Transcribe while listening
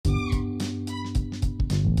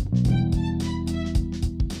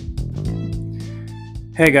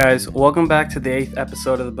Hey guys, welcome back to the 8th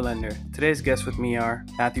episode of The Blender. Today's guests with me are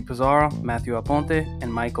Matt Pizarro, Matt Aponte,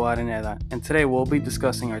 and Michael Araneda. And today we'll be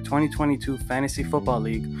discussing our 2022 Fantasy Football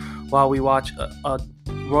League while we watch a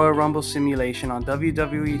Royal Rumble simulation on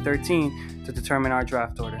WWE 13 to determine our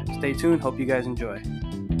draft order. Stay tuned, hope you guys enjoy.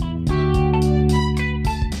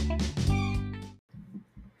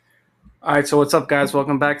 Alright, so what's up guys?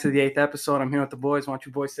 Welcome back to the 8th episode. I'm here with the boys. Why don't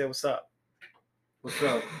you boys say what's up? What's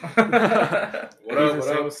up?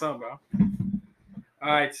 What's up, bro?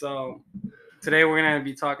 All right, so today we're going to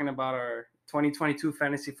be talking about our 2022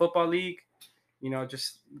 Fantasy Football League,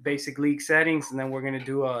 just basic league settings, and then we're going to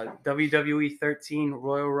do a WWE 13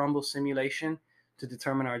 Royal Rumble simulation to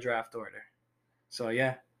determine our draft order. So,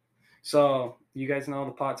 yeah. So, you guys know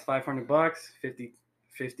the pot's $500,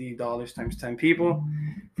 $50 times 10 people.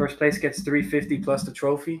 First place gets $350 plus the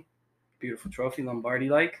trophy. Beautiful trophy,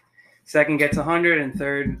 Lombardi-like. Second gets 100, and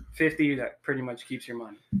third 50. That pretty much keeps your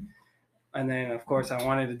money. And then, of course, I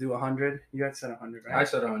wanted to do 100. You guys said 100, right? I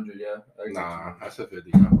said 100, yeah. I said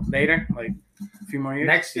 50. Later, like a few more years.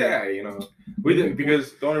 Next year, Yeah, we did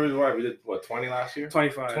because the only reason why we did 20 last year.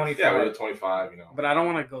 25. 25. Yeah, we did 25. But I don't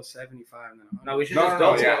want to go 75 and then 100. No, we should No, just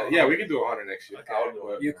no, double. yeah, we can do 100 next year. Okay. I'll do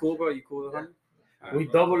it. You cool, bro? You cool with 100? We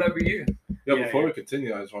double every year. Yeah, Yeah, before yeah. we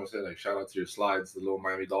continue, I just want to say shout out to your slides, the little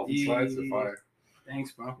Miami Dolphins slides. They're fire.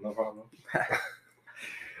 Thanks, bro. No problem.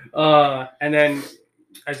 And then,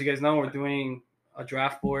 as you guys know, we're doing a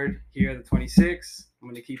draft board here at the 26. I'm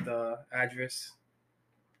going to keep the address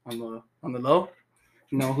on the low.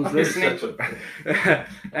 You know who's listening.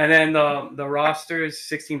 And then the roster is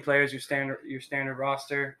 16 players, your standard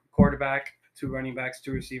roster, quarterback, 2 running backs,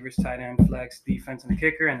 2 receivers, tight end, flex, defense, and a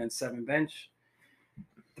kicker, and then 7 bench.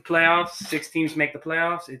 The playoffs, 6 teams make the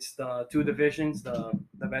playoffs. It's the 2 divisions, the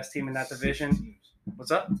best team in that division.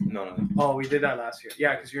 What's up? No. Oh, we did that last year.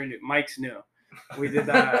 Yeah, because you're new. Mike's new. We did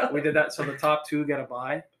that. So the top 2 get a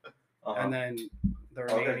bye, and then the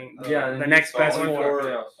remaining, the next best 4.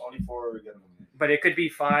 Only 4 get them. But it could be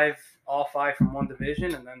 5, all 5 from one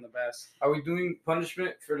division, and then the best. Are we doing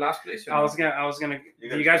punishment for last place? Or I was gonna.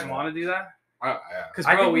 Do you guys want to do that? Yeah. Because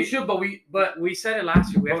I think we should, but we said it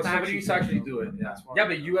last year. We have to somebody needs to actually do it. Yeah, That's why. yeah,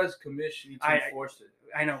 but you as commission need to I- enforce it.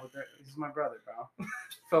 I know, but this is my brother, bro.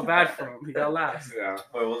 Felt bad for him. He got last. Yeah.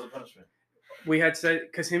 Wait, what was the punishment? We had said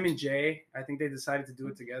because him and Jay, I think they decided to do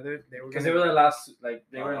it together. Because they were the last,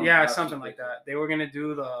 they were. Yeah, something like that. They were gonna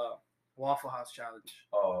do the Waffle House challenge.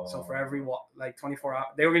 Oh. So for every 24 hours,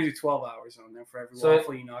 they were gonna do 12 hours, and then for every So-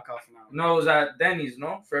 waffle you knock off an hour. No, it was at Denny's,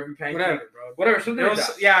 no? For every pancake. Whatever, bro. Whatever, something It like was-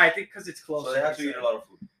 that. yeah, I think because it's close. So they have to eat a lot of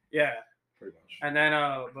food. Yeah, Pretty much. and then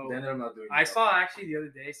but Then I'm not doing it. I saw actually the other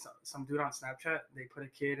day some dude on Snapchat. They put a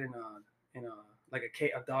kid in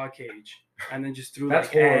a dog cage, and then just threw That's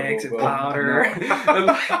like horrible, eggs and bro. powder,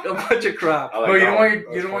 a bunch of crap. I like Bro, you that don't one. want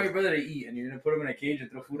That's you don't want funny. your brother to eat, and you're gonna put him in a cage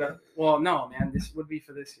and throw food at him. Well, no, man, this would be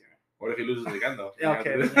for this year. What if he loses again though? Yeah,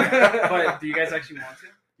 okay, Yeah. yeah. But do you guys actually want to?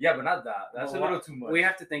 Yeah, but not that. That's Well, a little too much. We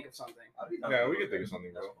have to think of something. I'd be down Yeah, to we do can it. think of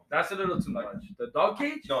something, bro. That's a little too much. The dog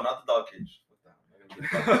cage? No, not the dog cage. What the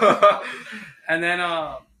hell? And then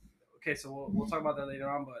okay, so we'll talk about that later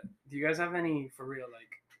on. But do you guys have any for real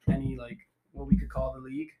what we could call the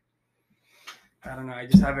league? I don't know. I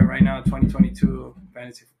just have it right now. 2022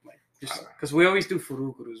 fantasy, just because we always do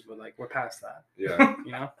furukurus, but we're past that. Yeah.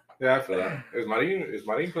 You know? Yeah, I feel that. Is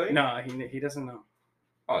Marin playing? No, he doesn't know.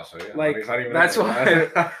 Oh, so yeah. Like, Marin's not even that's in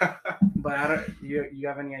there. But I don't. You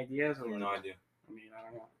have any ideas? Or No idea. I mean, I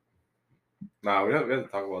don't know. Nah, we have to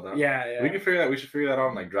talk about that. Yeah. We can figure that. We should figure that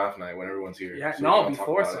out on draft night when everyone's here. Yeah. So we No, can all talk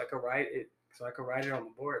before about so it. I could write it. So I could write it on the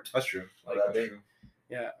board. That's true. Oh, That's that big? true.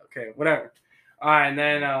 Yeah. Okay. Whatever. All right, and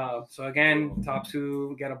then so again, top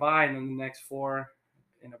 2 get a bye, and then the next 4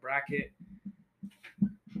 in a bracket,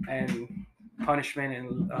 and punishment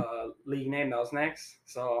and league name. That was next.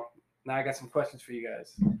 So now I got some questions for you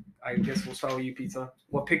guys. I guess we'll start with you, Pizza.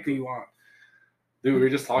 What pick do you want? Dude, we were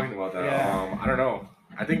just talking about that. Yeah. I don't know.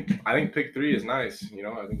 I think pick 3 is nice.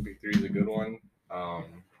 I think pick 3 is a good one.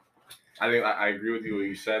 I think I agree with you what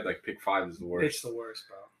you said. Like pick 5 is the worst. It's the worst,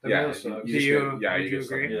 bro. The Yeah, middle sucks. Do you- yeah, would you you get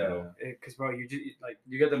something agree? in the middle. Because bro, you just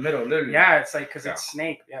You get the middle, literally. yeah, it's because Yeah. it's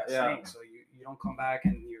snake. Yeah, Yeah. snake. So you don't come back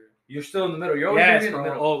and You're still in the middle. You're always Yes, gonna be in the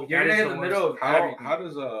bro. middle. Oh, You're that gonna is get in the the middle of How everything.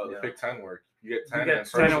 does the Yeah. pick 10 work? You get 10 you get and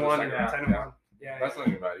 10 and first 1 and and second. 10 and Yeah. 1. Yeah. That's not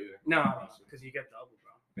even bad either. No, because you get double,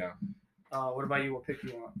 bro. Yeah. What about you? What pick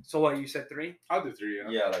you want? So what? You said 3? I'll do 3.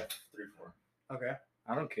 Yeah, like 3, 4. Okay.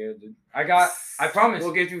 I don't care, dude. I promise.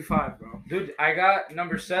 We'll get you 5, bro. Dude, I got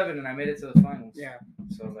number 7 and I made it to the finals. Yeah.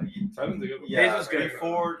 So like, 7's a good one. Yeah, Bezos good. 3,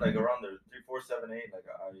 4, like around there. 3, 4, 7, 8. Like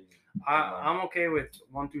I'm okay with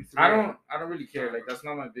 1 through 3. I don't really care. Like that's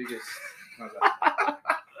not my biggest. not that.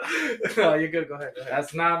 No, you're good. Go ahead.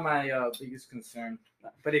 That's not my biggest concern.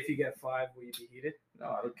 But if you get 5, will you be heated? No,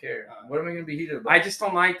 I don't care. What am I gonna be heated about? I just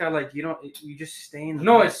don't like that. Like you just stay in the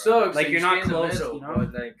No, middle, it bro. sucks. Like you're not stay in the close. middle, You know,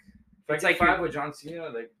 but like if It's I like get 5 you're- with John Cena,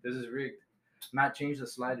 like this is rigged. Matt changed the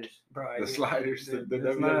sliders. bro. I The hate- sliders, the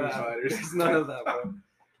there's none of WWE that. sliders. There's none of that,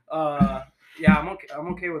 bro. Yeah, I'm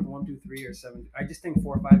okay with 1, 2, 3, or 7. I just think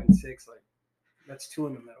 4, 5, and 6. Like that's 2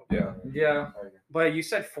 in the middle. Yeah. Yeah. But you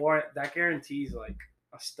said 4. That guarantees like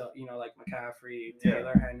a stud. You know, like McCaffrey, Yeah.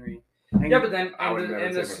 Taylor, Henry. And Yeah, but then I would and never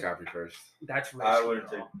and take the, McCaffrey first. that's risky. I wouldn't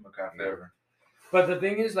bro. take McCaffrey Never. ever. but the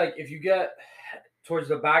thing is, like, if you get towards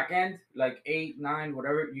the back end, like 8, 9,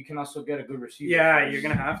 whatever, you can also get a good receiver. Yeah, first. you're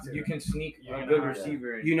gonna have to. You can sneak You're a gonna good have to.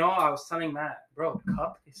 receiver. in. You know, I was telling Matt, bro,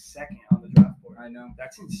 Cup is 2nd on the draft board. I know.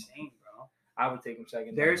 That's insane, bro. I would take him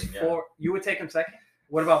second. There's Yeah. 4. You would take him 2nd.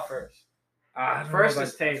 What about first? First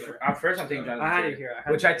is Taylor. At first, I'm taking Jonathan I had Taylor, it here.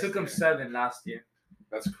 which I took him 7 last year.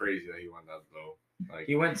 That's crazy that he went that low. Like,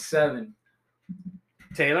 He went 7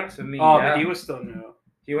 Taylor. to me. Oh, yeah. but he was still new.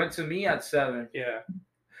 He went to me at 7. Yeah.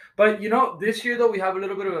 But you know, this year though we have a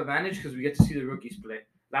little bit of advantage because we get to see the rookies play.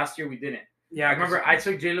 Last year we didn't. Yeah. I remember I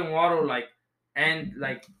took Jalen Waddle like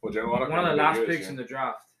well, Jalen Waddle one of could the be last good this picks year. in the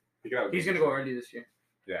draft. He could have a He's good gonna go year. early this year.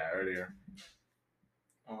 Yeah, earlier.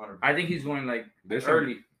 100%. I think he's going like There's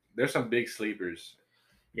early. There's some big sleepers.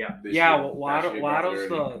 Yeah. this Yeah. year Well, that should get Waddle's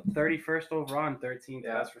drafted the 31st overall and 13th.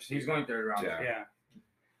 Yeah, That's for he's going 3rd round. Yeah. Yeah.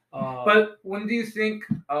 But when do you think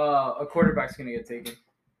a quarterback's gonna get taken?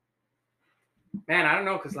 man, I don't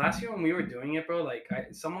know, cause last year when we were doing it, bro, like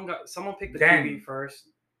someone picked the Danny. QB first.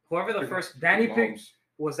 Whoever the first Danny Mahomes. picked.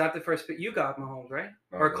 was that the first pick you got Mahomes, right?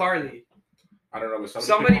 No, Or no. Carly? I don't know, but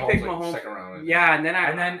Somebody Mahomes, picked like, Mahomes. second round. Yeah, and then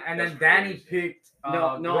And then That's Danny crazy. picked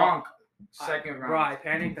No, Gronk 2nd round. Bro, I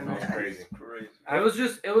panicked and That's I crazy.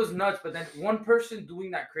 Crazy. It was nuts, but then one person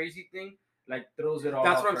doing that crazy thing like throws it all.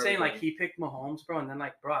 That's off what I'm for saying. Like everybody. he picked Mahomes, bro, and then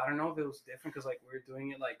like, bro, I don't know if it was different because like we were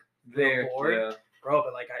doing it like there, board. yeah. bro,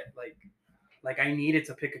 but like I needed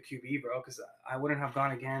to pick a QB, bro, because I wouldn't have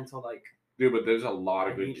gone again until like Dude, but there's a lot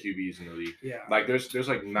of I good need- QBs in the league. yeah. Like there's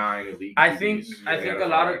like 9 elite. I QBs think in I the think a NFL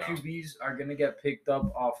lot right of now. QBs are gonna get picked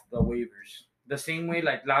up off the waivers. The same way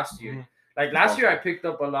like last year. Mhm. Like last year I picked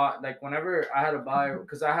up a lot. Like whenever I had a buy,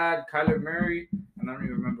 because I had Kyler Murray and I don't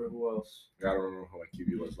even remember who else. Yeah, I don't remember who my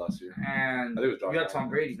QB was last year. And I think it was Josh you had Allen. Tom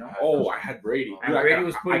Brady, no? Oh, I had Brady. And Dude, Brady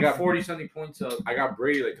was I putting got 40 something points up. I got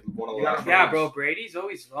Brady like one of the You got last. Yeah, rounds. bro, Brady's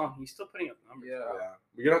always long. He's still putting up numbers. Yeah. Yeah,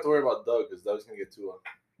 we don't have to worry about Doug because Doug's gonna get Tua.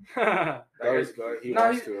 Yeah. Doug's good. He No,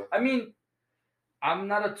 wants he- Tua. I mean, I'm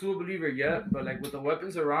not a Tua believer yet, but like with the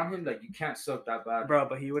weapons around him, like you can't suck that bad. Bro,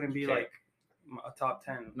 but he wouldn't be Okay. like a top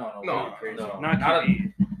 10. No, No, crazy. no. Not Not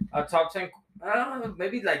QB. a top 10,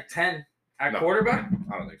 maybe like 10 at No. quarterback.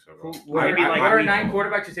 I don't think so, bro. What Maybe like- are 9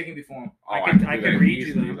 quarterbaks you're taking before him? Oh, I can could do that read you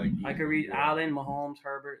easily, them. like, I could read easily. Allen, Mahomes,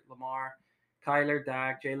 Herbert, Lamar, Kyler,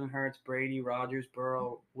 Dak, Jalen Hurts, Brady, Rodgers,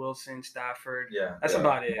 Burrow, Wilson, Stafford. Yeah. That's Yeah.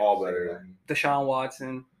 about it. All better. Deshaun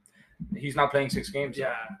Watson. He's not playing 6 games.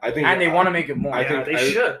 Yeah. I think, And they want to make it more. I Yeah, think they I-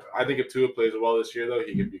 should. I think if Tua plays well this year, though,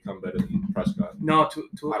 he could become better than Prescott. No, I I don't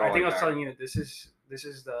think like I was that. telling you this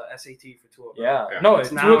is the SAT for Tua. bro. Yeah. Yeah. No, It's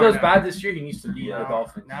if now Tua or does now. bad this year, he needs to leave the No.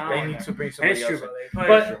 Dolphins. No, They yeah. need to bring And somebody it's true, else.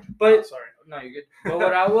 bro. But sorry. no, you're good. But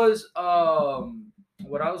what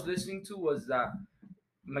I was listening to was that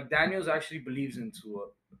McDaniels actually believes in Tua.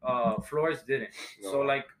 Flores didn't. No. So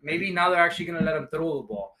like maybe now they're actually gonna let him throw the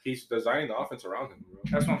ball. He's designing the offense around him, bro.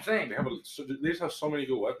 That's what I'm saying. They just have so many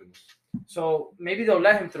good weapons. So maybe they'll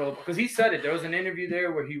let him throw because he said it. There was an interview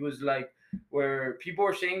there where he was like, where people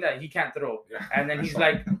were saying that he can't throw, Yeah. and then he's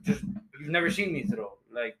like, just you've never seen me throw.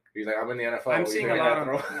 Like, He's like, I'm in the NFL. I'm what do you seeing a think I lot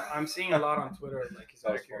gotta on throw? I'm seeing a lot on Twitter like his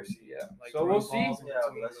That was accuracy. Yeah. Like So throwing we'll see. balls in Yeah,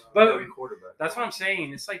 between, but that's bro. But- every quarterback. That's what I'm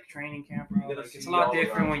saying. It's like training camp, bro. You gotta Like, it's see a lot all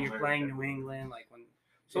different around when you're America. playing New England. Like when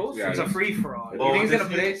so we'll Yeah, it's see. a free for all. You think he's gonna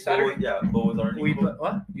play Saturday? Bo was already. We put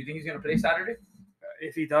what? You think he's gonna play Saturday?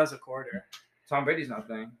 If he does a quarter. Tom Brady's not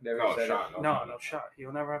playing. They already No said shot. No shot.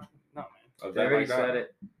 He'll never have. No, man. A it. They vet already like that? said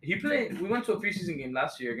it. He played. We went to a preseason game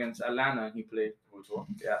last year against Atlanta, and he played. Which one?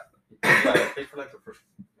 Yeah, I paid for like the first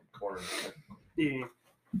quarter. Like, Yeah.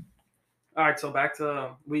 All right. So back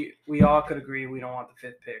to we all could agree we don't want the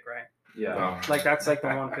 5th pick, right? Yeah. No. Like that's like the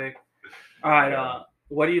one pick. All right.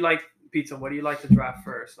 What do you like, Pizza? What do you like to draft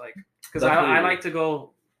first? Like, because I Definitely. like to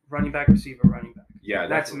go running back, receiver, running back. Yeah,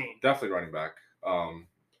 That's definitely- me. Definitely running back.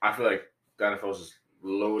 I feel like the NFL's just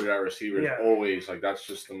loaded at receivers. Yeah. Always like that's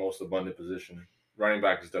just the most abundant position. Running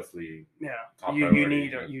back is definitely Yeah. top You priority.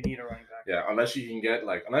 need a running back. Yeah, unless you can get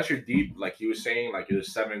unless you're deep, like he was saying, like you're the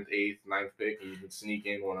 7th, 8th, 9th pick, and you can sneak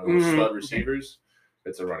in one of those Mhm. stud receivers.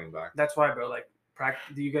 It's a running back. That's why, bro. Like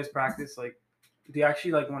Do you guys practice like? Do you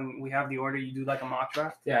actually like when we have the order? You do like a mock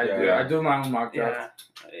draft? Yeah, Yeah. I do my own mock draft.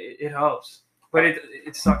 Yeah, it helps, but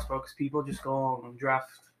it sucks, bro, because people just go and draft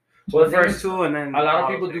Well, the first two, and then a lot of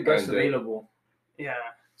auto people do pick. best And then- available. Yeah,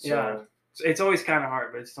 So, yeah. So it's always kind of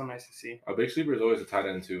hard, but it's still nice to see. A big sleeper is always a tight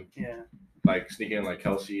end too. Yeah, Like sneaking in like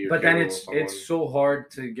Kelsey. Or But then Kittle or it's someone. so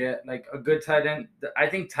hard to get like a good tight end. I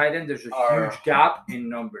think tight end there's a Are- huge gap in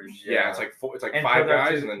numbers. Yeah, it's like four, it's like And 5 guys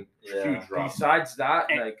productive- and then Yeah. huge drop. Besides that,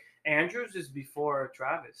 And- like Andrews is before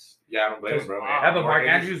Travis. Yeah, I don't blame him, bro. Yeah, but Mark was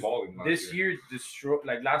Andrews balling last this year destroyed.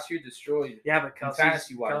 Like last year destroyed Yeah, but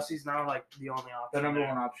fantasy-wise. Kelsey's now like the only option. the number there.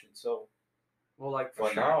 one option. So Well, like for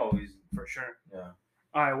But sure. now he's For sure. yeah.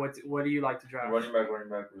 All right, what do you like to draft? Running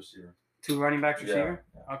back, receiver. 2 running backs, Yeah. receiver.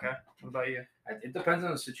 Okay. What about you? it depends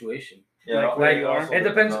on the situation. Yeah, Like where you are. also It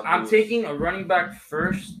depends. on I'm who's- taking a running back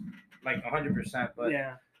first, like 100%. But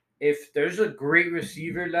Yeah. if there's a great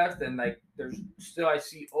receiver left and like there's still I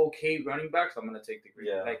see okay running backs, I'm gonna take the green.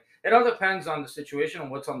 Yeah. Like it all depends on the situation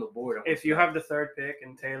and what's on the board. and If what's you left. have the 3rd pick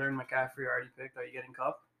and Taylor and McCaffrey already picked, are you getting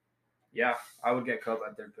Cup? yeah, I would get Cup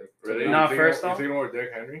at their pick. Really? No, You think- first you though? thinking more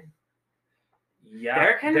Derrick Henry? Yeah,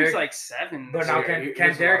 Derrick Henry's Derrick- like 7. But So, now yeah, can he- can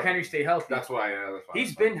he's Derrick wild. Henry stay healthy? That's why. Yeah, that's why.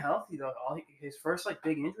 He's been healthy though. His first like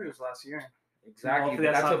big injury was last year. Exactly. Hopefully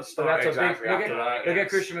But that's not the that's a start. that's a Exactly, big look after at that, look yes. at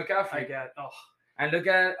Christian I McCaffrey get. Oh, and look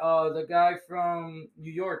at the guy from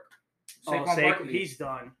New York, Saquon Barkley. he's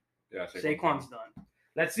done. Yeah, Saquon's done.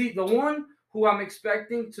 Let's see. The one who I'm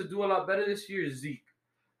expecting to do a lot better this year is Zeke,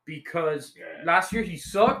 because Yeah. last year he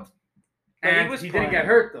sucked, But he and was he didn't playing. get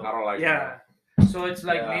hurt I though. don't like. Yeah. So it's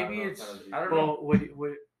like Yeah, maybe I'm not it's a fan of Zeke. I don't know. Well,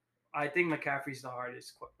 would I think McCaffrey's the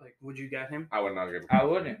hardest. Like, would you get him? I would not get. I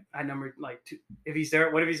wouldn't. At number like 2? If he's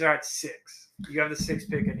there, what if he's there at 6? You have the 6th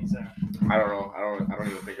pick and he's there. I don't know. I don't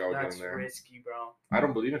even think I would get That's him there. risky, bro. I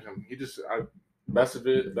don't believe in him. He just best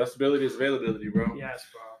ability is availability, bro. Yes,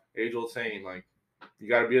 bro. Age old saying, like you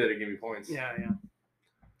got to be there to give me points. Yeah, yeah.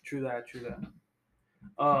 True that.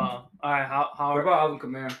 All right. How What about Alvin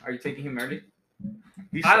Kamara? Are you taking him early?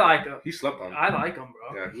 I like him. He slept on. I like him,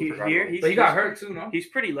 bro. Yeah, he, forgot here about him. he's But he got hurt too, no? He's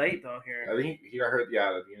pretty late though. Here I think he got hurt. Yeah,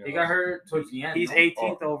 at the beginning He of got the hurt towards the end. he's no?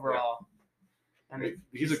 18th Oh, overall. And season.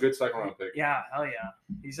 He's a good second round pick. yeah, hell yeah.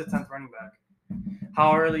 He's a 10th running back.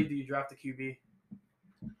 How early do you draft a QB?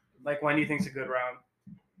 Like when do you think's a good round?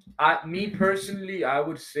 Me personally, I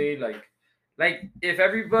would say like if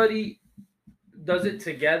everybody does it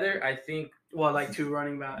together, I think. Well, like 2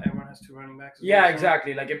 running back. Everyone has 2 running backs. is what Yeah, you're saying?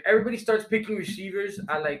 exactly. Like if everybody starts picking receivers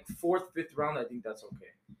at like 4th, 5th round, I think that's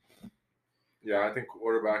okay. Yeah, I think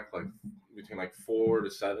quarterback like between like 4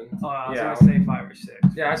 to 7. Oh, I was Yeah. gonna say 5 or 6.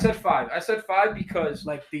 Yeah, I said 5. I said 5 because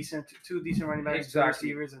Like decent, 2 decent running backs, 2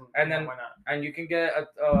 Exactly. receivers, and And then- why not? and you can get That's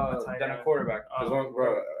how you then do a it. quarterback.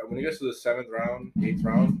 Bro, when he gets to the 7th round, 8th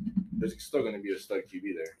round, there's still going to be a stud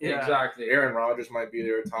QB there. Yeah. Exactly. Aaron Rodgers might be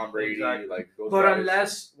there. Tom Brady, Exactly. like those But guys.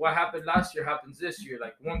 unless what happened last year happens this year,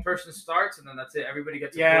 like one person starts and then that's it. Everybody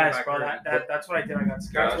gets a Yes, quarterback bro. early. That's what I did. I got That's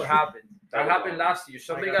scared. what happened. That That was happened wrong. last year.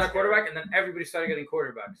 Somebody got got a scared. quarterback and then everybody started getting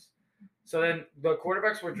quarterbacks. So then the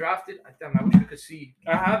quarterbacks were drafted. I wish we could see.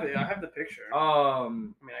 I have it. I have the picture. I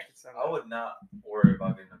mean, I could send. I would not worry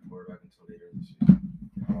about getting a quarterback until later this year.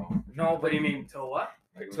 No, What but do you mean? Till what?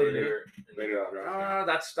 Like So later. Later on, right?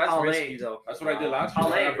 that's How risky late? though. That's what I did last How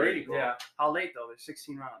year. I late? got Brady, bro. Yeah. How late though? There's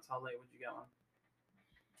 16 rounds. How late would you get one?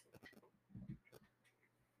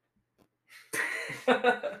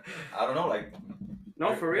 I don't know, like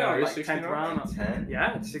No, for real. Yeah, it's like 16 10th rounds? round. 10.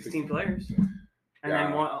 Yeah, it's 16 players, and Yeah.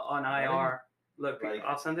 then one on IR. Look, Like-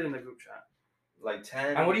 I'll send it in the group chat. Like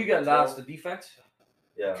 10. And what do you get 12. last? The defense?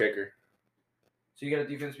 Yeah. Kicker. So you get a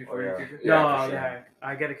defense before Oh, you yeah. kick it? Yeah, no, for sure. yeah,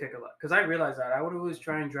 I get a kick a lot because I realized that I would always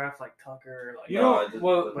try and draft like Tucker. Like, You No, know it doesn't-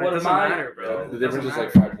 what? but it What doesn't am I? matter, bro. The It difference doesn't is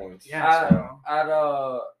like matter. 5 points. Yeah,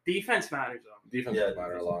 At defense matters though. Defense Yeah, does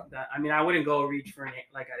matter a lot. That, I mean, I wouldn't go reach for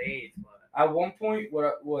like at 8th, but at one point,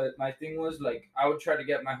 what my thing was like, I would try to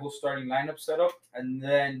get my whole starting lineup set up and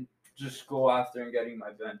then just go after and getting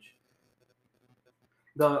my bench.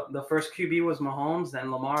 the first QB was Mahomes,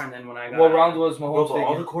 then Lamar, and then when I got What round was Bro, Mahomes but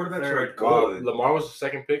all the taking? quarterbacks Third. are good. Lamar was the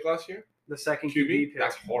second pick last year. the second QB. QB pick,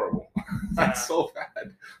 That's horrible. Yeah. That's so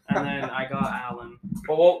bad. and then I got Allen.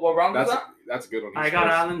 But what round was That's that? that's a good one. I He's got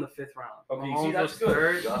first. Allen the 5th round. Okay, you Mahomes see, that's was good.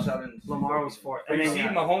 3rd. Josh Allen. Lamar was 4th. And And you then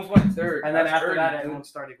see, yeah. Mahomes went 3rd. And then That's after early, that, dude. everyone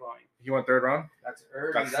started going. He went 3rd round. That's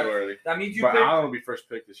early. That's too early. That means you But picked. Allen will be first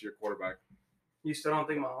pick this year, quarterback. You still don't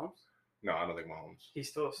think Mahomes? No, I don't think Mahomes. He's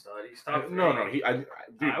still a stud. He's top No, 3. no, dude, I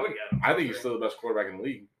would get him. I think he's still the best quarterback in the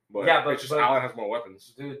league. But Yeah, but- it's just but- Allen has more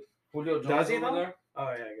weapons. Dude, Julio Jones Does he, over though? there. Oh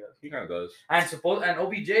yeah, I guess. He kind of does. And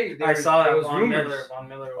OBJ. I saw that. There was Von rumors. Miller. Von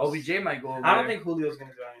Miller was. OBJ might go over I don't there. think Julio's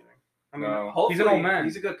gonna do anything. I mean, No. hopefully, He's an old man.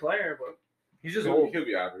 He's a good player, but He's just He'll, old. he'll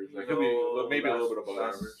be average. Like he'll be maybe a little bit above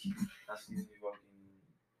last, average. Last season he fucking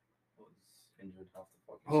was injured half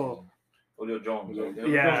the fucking Oh. season. Julio Jones. Like, Yeah.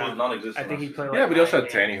 Julio Jones was non-existent. I think he last played. season. Yeah, but he also 9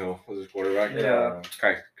 had games. Tannehill was his quarterback. Yeah.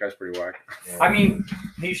 Guy's pretty whack. Yeah. I mean,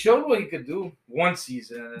 he showed what he could do one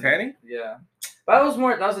season. Tanny? Yeah. But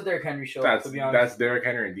that was a Derrick Henry show, That's to be honest. that's Derrick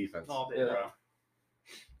Henry in defense. All day, Yeah.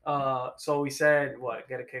 bro. So we said what?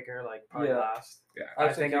 Get a kicker like probably Yeah. last. Yeah. I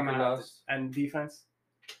I think I'm gonna have to, and defense,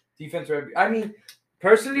 defense. I mean,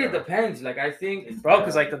 personally, it Yeah. depends. Like, I think, bro,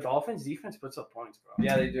 because like the Dolphins defense puts up points, bro.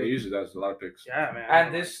 yeah, they He do. usually does a lot of picks. Yeah, man.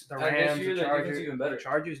 And this the and Rams, this year, the the Chargers, defense even better. The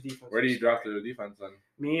Chargers defense. Where do is you draft scary. the defense then?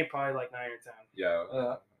 Me, probably like 9 or 10.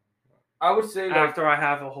 Yeah. I would say like, After I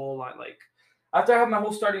have a whole lot, like after I have my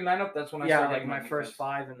whole starting lineup, that's when I start like getting my first defense.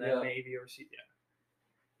 5, and then Yeah. maybe a receiver.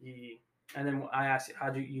 Yeah. And then I asked you, how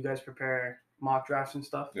do you guys prepare mock drafts and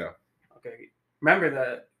stuff? Yeah. Okay. Remember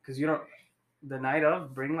that because you don't the night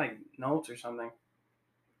of bring like notes or something.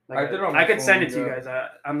 Like I did it on my I could send it phone, to you yeah. guys.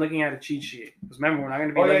 I'm looking at a cheat sheet. Because remember, we're not going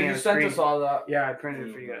to be Oh yeah, looking you at a sent screen. us all that. Yeah, I printed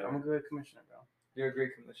it for you guys. Yeah. I'm a good commissioner, bro. You're a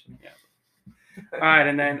great commissioner. All right,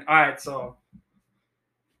 and then so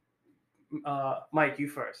Mike, you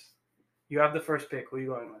first. You have the first pick. Who are you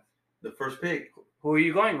going with? The first pick, Who are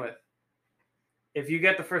you going with? If you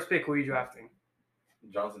get the first pick, who are you drafting?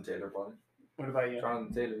 Jonathan Taylor, probably. What about you?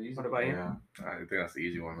 Jonathan Taylor. Easy. What about you? Yeah. I think that's the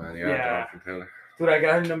easy one, man. Yeah. Yeah, Jonathan Taylor. Dude, I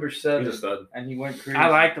got him number 7, He's a stud. and he went crazy. I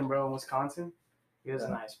liked him, bro. In Wisconsin, he was Yeah.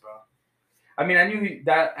 nice, bro. I mean, I knew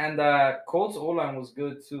that, and Colts O line was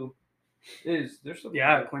good too. They're still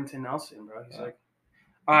Yeah, good. Quentin Nelson, bro. He's Yeah. like,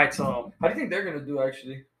 all right. So How do you think they're gonna do?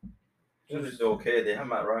 Actually, Just okay. They have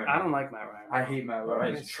Matt Ryan. I don't like Matt Ryan. I hate Matt Matt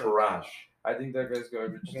Ryan. Ryan's trash. I think that guy's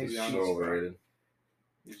garbage. To He's be So honest, overrated.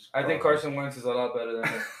 He's I think garbage. Carson Wentz is a lot better than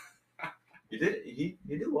him. He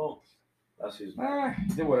did well last season.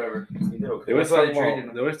 He did whatever. He did okay. They always, That's why talk they traded about,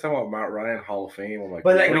 him. they always talk about Matt Ryan Hall of Fame. I'm like,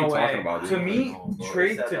 But, what like, are you no talking way. about? To dude? me, No, bro.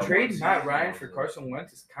 trade It's that to one trade season, Matt Ryan bro. for Carson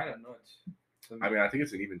Wentz is kind of nuts. To me. I mean, I think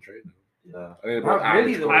it's an even trade. Yeah. I think they're both Not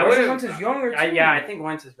really average though. I quarterbacks. would've- Carson Wentz is younger. Too. Yeah, I think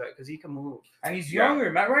Wentz is better because he can move. And he's Yeah.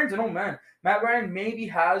 younger. Matt Ryan's an old man. Matt Ryan maybe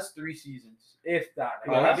has 3 seasons, if that.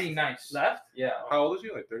 Like, that'd be nice. Left? Yeah. How old is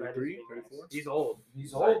he? Like That is 33, pretty 34? nice. He's old.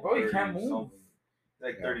 He's old, bro. He 30 can't move. something.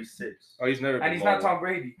 Like Yeah. 36. Oh, he's never been And he's not mobile. Tom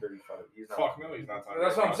Brady. 35. He's not. Fuck no, he's not Tom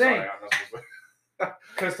That's what I'm Brady. saying. Sorry, I'm not supposed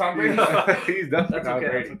Because Tom Brady. to- he's definitely That's not okay.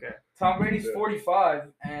 Brady. That's okay. Tom Brady's Yeah.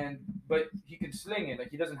 45, but he can sling it. Like,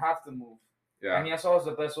 he doesn't have to move. Yeah. And he also has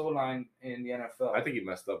the best O line in the NFL. I think he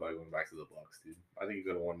messed up by going back to the Bucks, dude. I think he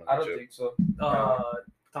could have won I another don't chip. think so.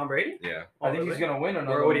 Tom Brady? Yeah. I think he's gonna win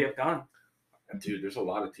another. Where would he one. have gone? And dude, there's a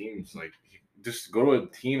lot of teams. Like, just go to a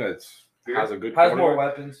team that's has a good Has more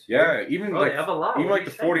quarterback. weapons. Yeah, even Bro, like they have a lot. even What like are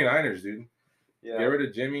the you saying? 49ers, dude. Yeah. Get rid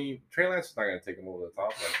of Jimmy. Trey Lance is not gonna take him over the top.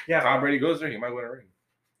 Like, Yeah. Tom Brady goes there, he might win a ring.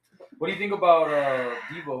 What do you think about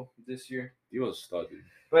Debo this year? He was a stud, dude.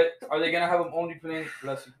 But are they gonna have him only playing?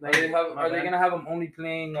 Bless you. Are they gonna have him only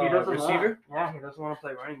playing He doesn't receiver? Want. Yeah, he doesn't want to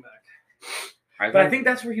play running back. But I think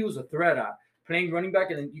that's where he was a threat at playing running back,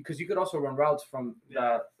 and then because you could also run routes from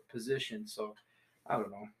that position. So I don't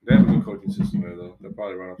know. they have a good coaching system there, though. They'll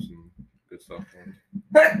probably run up some good stuff for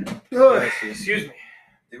him. Excuse me.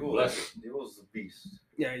 Debo's a beast.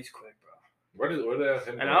 Yeah, he's quick, bro. Where do they have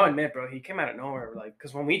him? And I'll admit, bro, he came out of nowhere. Like,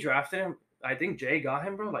 because when we drafted him, I think Jay got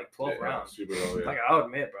him, bro, like 12 rounds. Super low, yeah. Like, I'll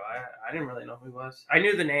admit, bro, I didn't really know who he was. I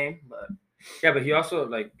knew the name, but Yeah, but he also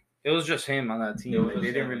it was just him on that team. It was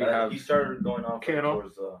They didn't him. really have. He started going off Kittle.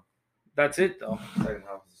 towards the That's it though. second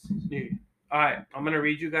half of the season. dude. All right, I'm gonna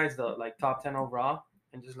read you guys the top 10 overall,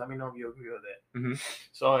 and just let me know if you agree with it. Mhm.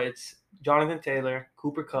 So it's Jonathan Taylor,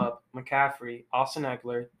 Cooper Kupp, McCaffrey, Austin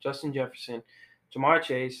Eckler, Justin Jefferson, Jamar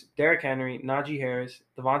Chase, Derrick Henry, Najee Harris,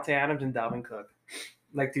 Devontae Adams, and Dalvin Cook.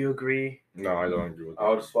 Like, do you agree? No, I don't agree with that. I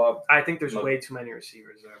would have swapped. I think there's Look. way too many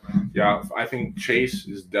receivers there, bro. Yeah, I think Chase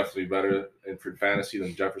is definitely better for fantasy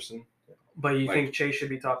than Jefferson. But you Like- think Chase should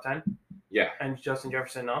be top 10, Yeah. and Justin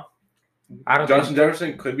Jefferson no? I don't Justin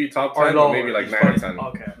Jefferson could be top Or 10, but lower. maybe like He's 9 or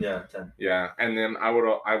probably- 10. Okay, Yeah, 10. Yeah, and then I would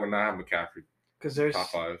not have McCaffrey because top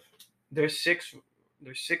 5. there's six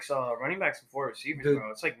running backs and 4 receivers, Dude.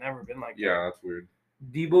 bro. It's like never been like Yeah, that's weird.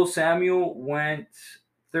 Debo Samuel went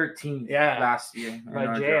 13 Yeah. last year. that.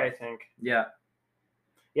 By Jay, I think. Yeah.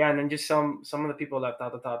 Yeah, and then just some of the people left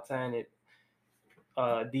out the top 10.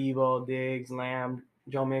 Debo, Diggs, Lamb,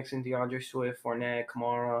 Joe Mixon, DeAndre Swift, Fournette,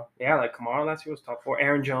 Kamara. Yeah, like Kamara last year was top 4.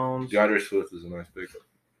 Aaron Jones DeAndre Swift is a nice pick.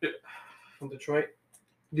 from Detroit.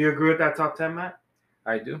 Do you agree with that top 10, Matt?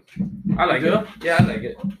 I do. I like You it. Yeah, I like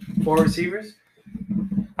it. 4 receivers?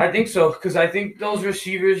 I think so because I think those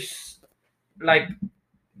receivers, like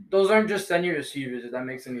those aren't just any receivers, if that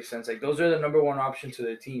makes any sense. Like, those are the number one option to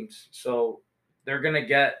their teams. So they're going to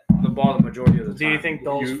get the ball the majority of the time. Do you think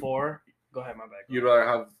those four? Go ahead, my bad. You'd rather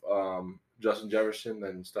have Justin Jefferson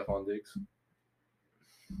than Stephon Diggs?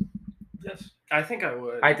 Yes. I think I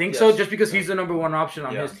would. I think so, just because he's the number one option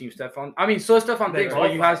on his team, Stephon. I mean, so is Stephon Diggs,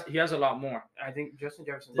 but he has a lot more. I think Justin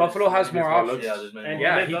Jefferson. Buffalo has more options. And he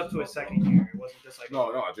lived up to his second year. It wasn't just like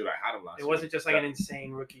No, dude, I had him last year. It wasn't just like an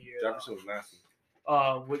insane rookie year. Jefferson was nasty.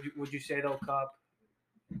 Would you say though, Cup,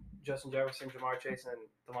 Justin Jefferson, Jamar Chase, and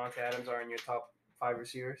Devontae Adams are in your top 5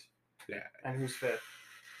 receivers? Yeah. And who's 5th?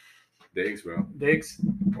 Diggs, bro. Diggs.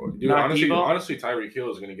 Dude, honestly, Tyreek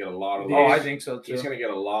Hill is gonna get a lot of. I think so too. He's gonna get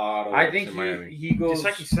a lot of. I think he goes. Just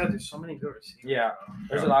like you said, there's so many good receivers. Yeah,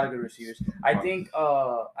 there's a lot of good receivers. I think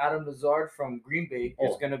Adam Lazard from Green Bay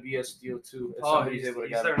is gonna be a steal too. If somebody's able to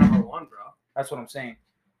get their him. number 1, bro. That's what I'm saying.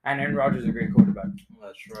 And Aaron Rodgers is a great quarterback.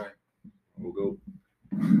 That's right. We'll go.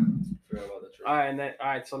 Forgot about that. All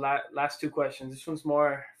right. So last 2 questions. This one's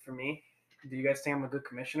more for me. Do you guys think I'm a good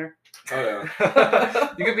commissioner? Oh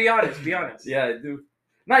yeah. You can be honest. Be honest. Yeah, I do.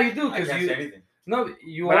 No, you do I because can't you. say anything. No,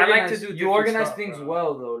 you. But I organize, like to do You different organize stuff, things bro.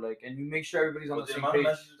 well though, like, and you make sure everybody's on With the the same amount of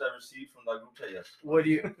page. messages I received from that group chat, yes.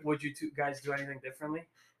 Would you 2 guys do anything differently?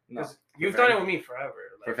 No. Because you've done it with me forever.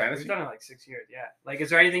 For fantasy? You've done it like 6 years. Yeah. Like, is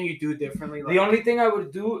there anything you do differently? Like, The only thing I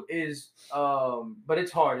would do is, but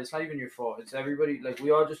it's hard. It's not even your fault. It's everybody. Like,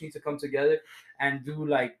 we all just need to come together and do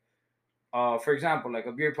like, for example, like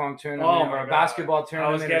a beer pong tournament or a basketball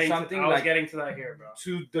tournament or something. I was getting to that here, bro.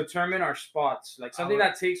 To determine our spots, like something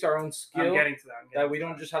that takes our own skill. I'm getting to that. That we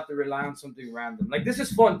don't just have to rely on something random. Like, this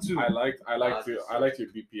is fun too. I liked your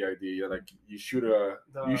BP idea. Like you shoot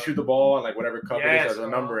the ball and like whatever cup it is has a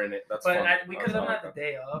number in it. That's but fun. We could have done that the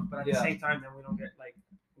day of, but at the same time, then we don't get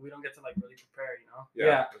to like really prepare, you know.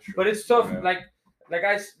 Yeah. But it's tough. Yeah.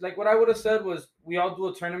 Like what I would have said was we all do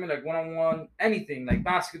a tournament like 1-on-1, anything like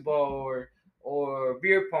basketball or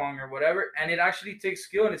beer pong or whatever, and it actually takes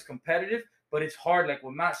skill and it's competitive, but it's hard, like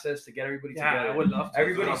what Matt says, to get everybody together. I would love to.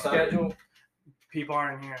 Everybody's schedule. People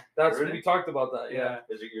aren't here. That's really? We talked about that. Yeah.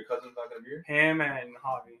 Is it your cousin's not gonna be here? Him and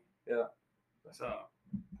Javi. Yeah. So,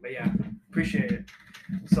 but yeah, appreciate it.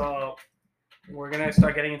 So we're gonna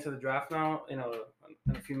start getting into the draft now in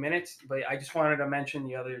a few minutes. But I just wanted to mention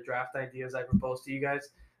the other draft ideas I proposed to you guys.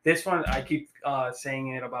 This one I keep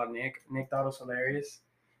saying it about Nick. Nick thought it was hilarious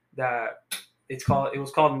that it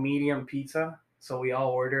was called medium pizza. So we all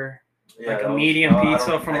order a medium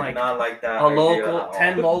pizza from like not like that a local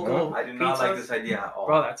 10 local. I do not pizzas. like this idea at all.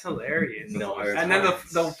 Bro, that's hilarious. No, and then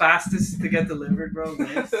the fastest to get delivered, bro.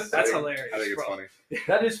 That's hilarious. I think it's bro. funny.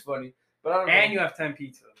 That is funny. But I don't know. And you have 10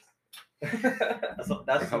 That's pizzas.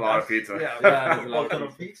 That's a lot of pizza. Yeah, that's a lot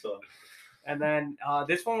of pizza. And then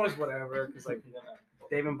this one was whatever because like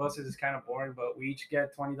Dave and Buster's is kind of boring, but we each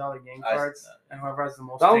get $20 game cards, and whoever has the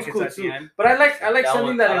most that was tickets cool at too. the end. But I like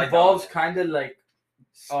something that like involves that kind of like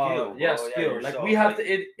skill. skill. Like we have to.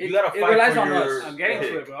 It relies on us. I'm getting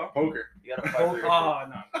to it, bro. Poker. You gotta fight for your Oh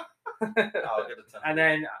no. I'll get the 10. And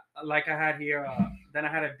then like I had here, then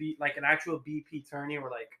I had an actual BP tourney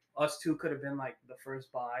where like us 2 could have been like the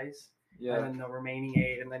first buys, and then the remaining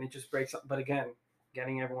 8, and then it just breaks up. But again,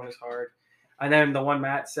 getting everyone is hard. And then the one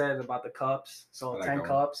Matt said about the cups, so like 10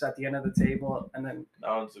 cups at the end of the table, and then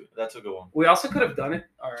That's a good one. we also could have done it,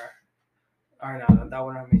 or no, that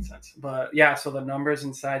wouldn't have made sense. But yeah, so the numbers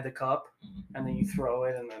inside the cup, and then you throw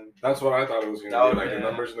it, and then. That's what I thought it was gonna be. Like the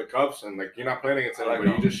numbers in the cups, and like you're not playing against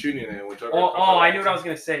anybody, you're just shooting it. Whichever. Oh, I knew what I was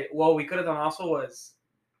gonna say. What we could have done also was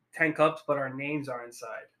 10 cups, but our names are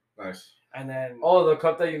inside. Nice. And then. Oh, the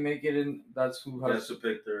cup that you make it in, that's who has to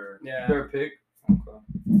pick their pick. Okay.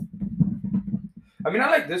 I mean,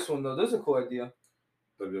 I like this one though. This is a cool idea.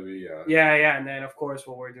 WWE. Yeah, and then of course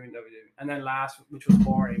what we're doing WWE, and then last, which was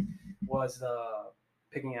boring, was the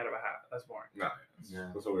picking out of a hat. That's boring. No,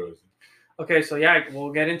 that's what we always do. Okay, so yeah,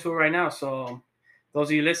 we'll get into it right now. So those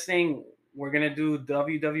of you listening, we're gonna do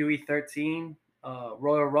WWE 13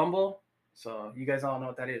 Royal Rumble. So you guys all know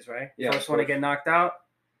what that is, right? Yeah. First one to get knocked out,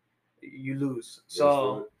 you lose.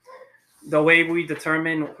 So the way we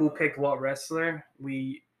determine who picked what wrestler,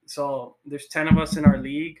 so there's 10 of us in our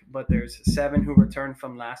league, but there's 7 who returned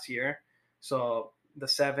from last year. So the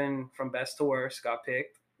 7 from best to worst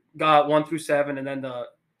got 1 through 7, and then the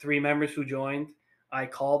 3 members who joined, I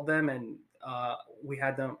called them and we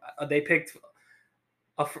had them. They picked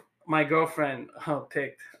my girlfriend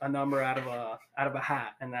picked a number out of a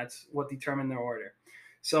hat, and that's what determined their order.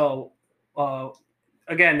 So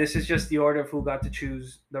again, this is just the order of who got to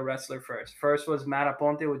choose the wrestler first. First was Matt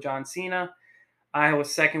Aponte with John Cena. I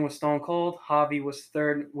was second with Stone Cold. Javi was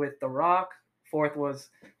third with The Rock. 4th was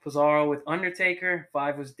Pizarro with Undertaker.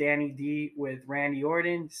 5 was Danny D with Randy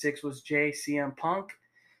Orton. 6 was CM Punk.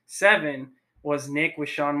 7 was Nick with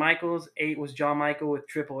Shawn Michaels. 8 was John Michael with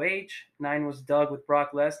Triple H. 9 was Doug with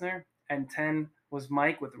Brock Lesnar. And 10 was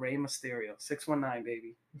Mike with Rey Mysterio. 619,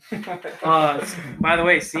 baby. By the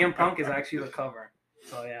way, CM Punk is actually the cover.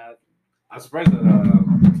 So, yeah. I'm surprised that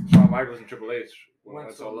Shawn Michaels and Triple H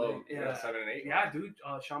went so low. Yeah. 7 and 8. Yeah, dude.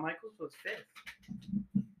 Shawn Michaels was 5th.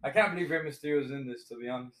 I can't believe Rey Mysterio's in this, to be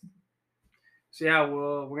honest. So yeah,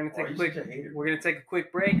 we're gonna take a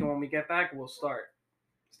quick break, and when we get back, we'll start.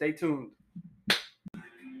 Stay tuned.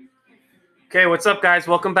 Okay, what's up, guys?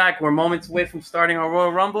 Welcome back. We're moments away from starting our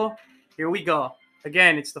Royal Rumble. Here we go.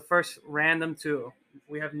 Again, it's the first random 2.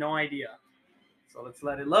 We have no idea, so let's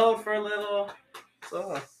let it load for a little.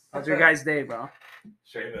 So, how's your guys' day, bro?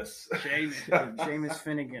 Sheamus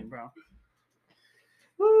Finnegan, bro.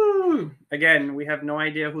 Woo! Again, we have no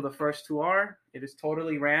idea who the first 2 are. It is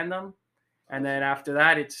totally random. And then after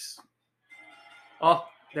that, it's... Oh,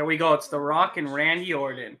 there we go. It's The Rock and Randy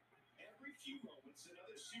Orton.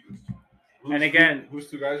 And again...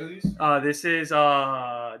 Whose 2 guys are these? This is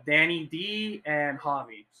Danny D and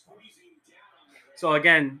Javi. So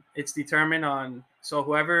again, it's determined on... So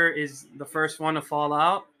whoever is the first one to fall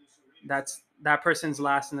out, that person's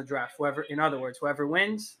last in the draft. In other words, whoever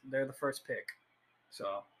wins, they're the first pick.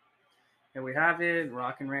 So, here we have it.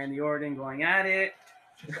 Rock and Randy Orton going at it.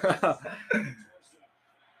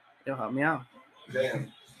 Yo, help me out. Damn.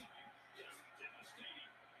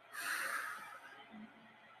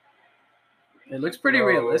 It looks pretty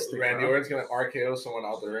realistic. Randy bro. Orton's going to RKO someone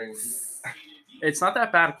out the ring. It's not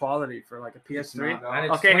that bad quality for like a PS3.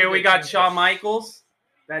 No. Okay, here we got Shawn Michaels.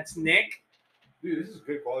 That's Nick. Dude, this is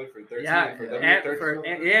good quality for 13. Yeah, for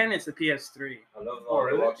and it's a PS3. I love Oh,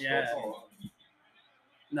 really? Yeah.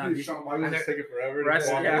 No, Dude, Shawn Michaels is taking forever.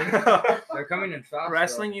 wrestling, yeah. They're coming in fast.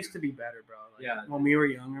 Wrestling used to be better, bro. Like, Yeah. When we were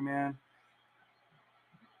younger, man.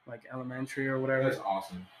 Like elementary or whatever. That's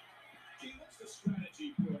awesome.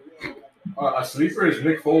 A sleeper is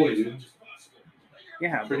Mick Foley, dude.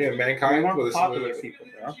 Yeah, Freaking we Mankind want with popular a people,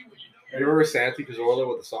 bro. You remember Santi Cazorla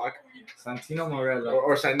with the sock? Santino Morella.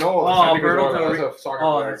 Or Santi Alberto Cazorla. Del That's a soccer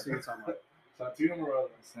Oh, player. that's what you're talking about. Santino Morella.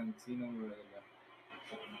 Santino Morella.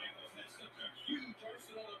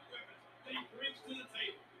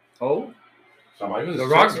 Oh, Shawn Michaels The is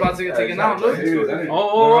Rock's sick, about to get taken Yeah, out. Look, exactly. Dude, The that is-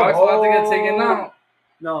 Rock's about to get taken out.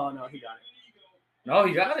 No, he got it. No,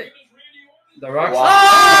 he got it. The Rock's. Wow.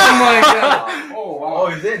 Oh my god. Oh, wow. Oh,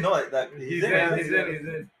 he's in. No, that He's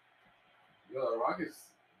in. Yo, the Rock is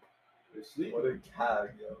sleeping. What a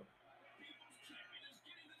cat, yo.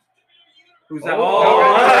 Who's that?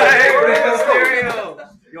 Oh, hey, Rey Rey Mysterio. Mysterio.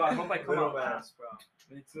 Yo, I hope I come Little out man. last, bro.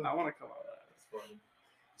 Me too. I want to come out last. That's funny.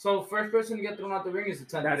 So first person to get thrown out the ring is the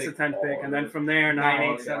 10th That's pick. the 10th pick, and then from there, No, 9, 8,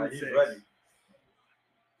 yeah, 7, He's 6. ready.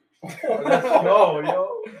 Let's No,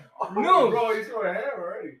 yo. No. Bro, he's going ham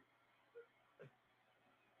already.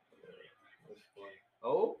 That's funny.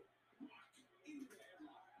 Oh.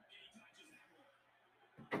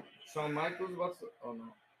 Shawn Michaels, what's the... Oh, no.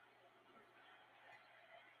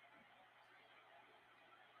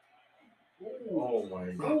 Oh my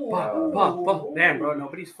Bah, god. bah. Damn, bro,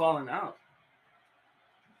 nobody's falling out.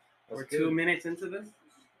 That's We're good. 2 minutes into this.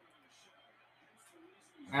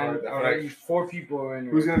 And already 4 people are in.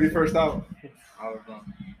 Who's going to be first out? I don't know.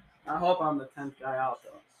 I hope I'm the 10th guy out,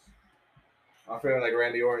 though. I'm feeling like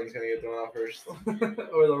Randy Orton's going to get thrown out first.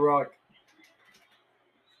 Or The Rock.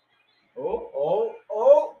 Oh.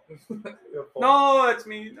 No, it's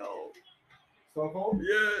me. No. Stone Cold?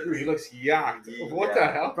 Yes. Dude, he looks yacked. Yeah. What the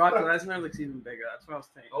hell? Brock Lesnar looks even bigger. That's what I was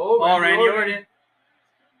thinking. Oh, Randy Orton.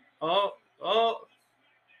 Oh.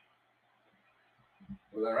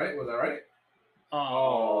 Was that right?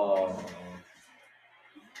 Oh. Oh.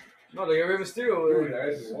 No, they got Rey Mysterio. Dude,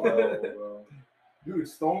 that's wild, bro. Dude,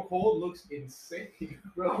 Stone Cold looks insane,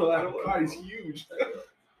 bro. That God, he's huge.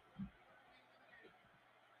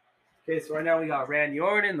 Okay, so right now we got Randy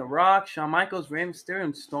Orton, The Rock, Shawn Michaels, Rey Mysterio,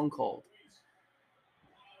 and Stone Cold.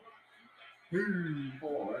 Oh,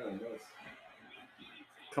 man, that's...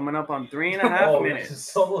 Coming up on 3.5 minutes.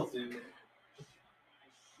 It's almost in.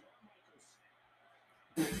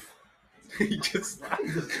 He just He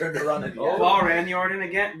just turned around and Oh, Randy Orton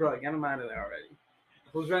again? Bro, get him out of there already.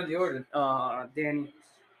 Who's Randy Orton? Danny.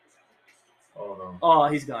 Oh no. Oh,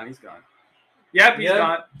 he's gone. Yep, he's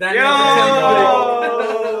gone. Danny Yo!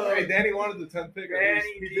 Hey, Danny wanted the 10th pick. Danny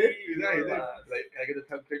He D. did. Like, I get the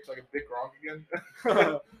 10th pick so I can pick Rock again.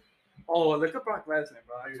 Oh, look at Brock Lesnar,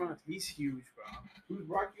 bro. He's huge, bro. Who's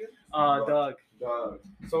Rock again? Doug. Doug.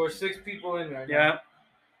 So we're 6 people in right now. Yeah.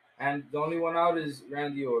 And the only one out is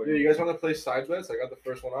Randy Yeah, Orton. you guys want to play side bets? I got the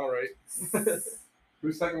first one out, right?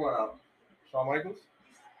 Who's second one out? Shawn Michaels?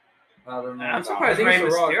 I don't know. I'm I surprised think Rey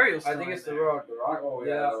it's The Rock. Mysterio's I still think in it's The there. Rock. The Rock? Oh,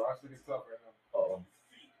 yeah. Yeah. The Rock's looking tough right now. Oh.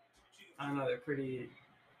 I don't know. They're pretty.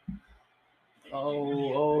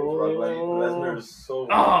 Lesnar is so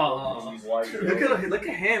Oh. fucking white. Look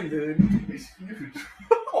at him, dude. He's huge.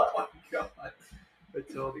 Oh, my God.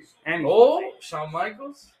 I told you. And Oh, Shawn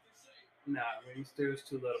Michaels? nah, Rey Mysterio's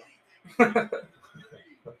too little.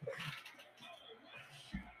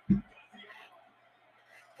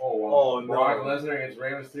 Oh, wow. Oh, no. Brock Lesnar against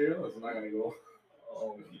Rey Mysterio? That's not going to go.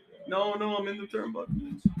 Oh, No, I'm in the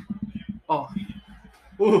turnbuckle. Oh.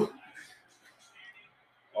 Ooh.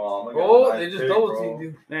 Oh, I'm gonna get the Oh, ninth they just pick, double bro. teamed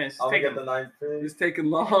you. Man, it's I'm gonna taking, get the 9th pick. it's taking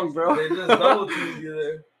long, bro. They just double teamed you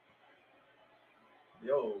there.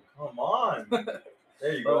 Yo, come on.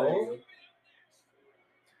 There you Oh, there go. you go.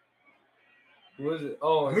 Who is it?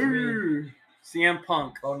 Oh, it's me. CM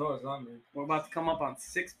Punk. Oh, no, it's not me. We're about to come up on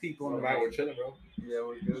 6 people in the Matt, we're ring. chilling, bro. Yeah,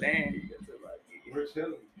 we're good. Damn, you guys are lucky. We're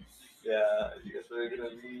chilling. Yeah, you guys are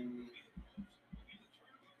gonna be.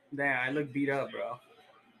 Damn, I look beat up, bro.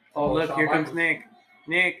 Oh, Oh, look, Shawn here comes Michaels.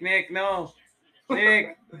 Nick. Nick, no.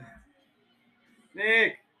 Nick.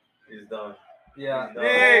 He's done. Yeah. He's done.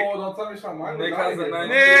 Nick. Oh, don't tell me Shawn Michaels. Nick Not has a here, nice-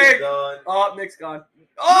 bro. Nick. He's done. Oh, Nick's gone.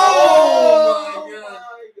 Oh,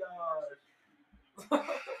 my God.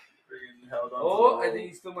 Freaking held on. Oh, to the I think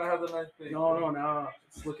he still might have the 9th pick. No.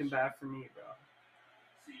 It's looking bad for me, bro.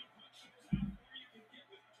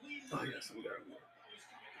 Oh, yes, I'm there.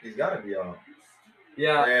 He's gotta be on.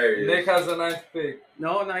 Yeah, There he is. Nick has the 9th pick.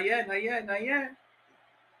 No, not yet.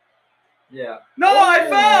 Yeah. No, I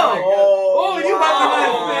fell! Oh, you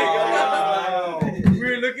wow. have the 9th pick. We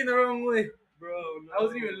were looking the wrong way. Bro, no. I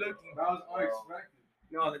wasn't even looking. That was unexpected.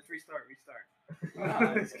 No, let's restart.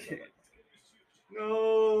 Nah, just kidding.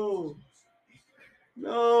 No.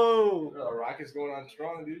 The Rock is going on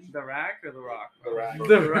strong, dude. The Rack or the Rock? The Rock.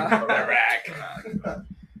 The Rock. The Rack.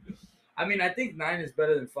 I mean, I think 9 is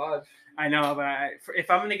better than 5. I know, but if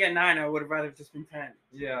I'm gonna get 9, I would have rather just been 10.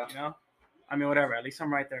 Yeah. You know? I mean, whatever. At least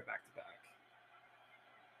I'm right there back to back.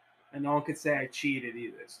 And no one could say I cheated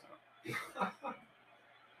either. So.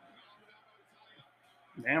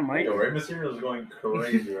 Damn, Mike. Yo, Rey Mysterio is going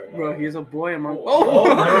crazy right now. Bro, he's a boy among.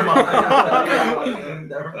 Oh, never mind.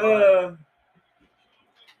 Never mind.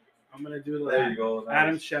 I'm gonna do There you the go. Nice.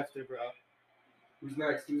 Adam Schefter, bro. Who's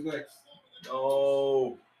next?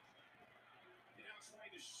 No.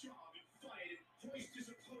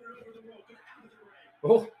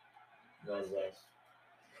 Oh, That was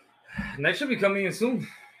us. next should be coming in soon.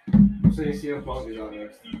 I'm saying CM Punk is on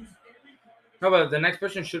next. No, but the next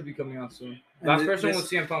person should be coming out soon. And Last thi- person this- was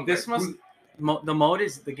CM Punk. This right?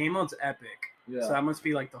 must. The game mode's epic. Yeah. So that must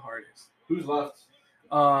be like the hardest. Who's left?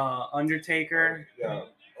 Undertaker. Yeah.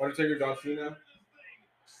 Undertaker, John Cena.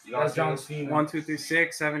 That's John Cena. 1, 2, 3,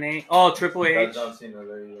 6, 7, 8. Oh, Triple H. That's John Cena.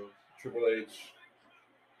 There you go. Triple H.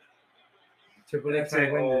 Triple H That's might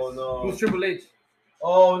it. win Oh this. no. Who's Triple H?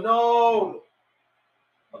 Oh no.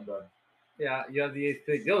 I'm done. Yeah, you have the 8th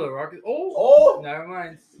pick. Yo, The Rock is. Oh, Oh. never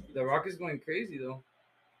mind. The Rock is going crazy though.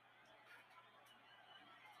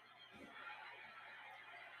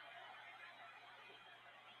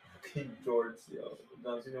 King George. Yo.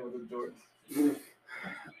 John Cena with the George.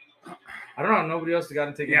 I don't know. Nobody else got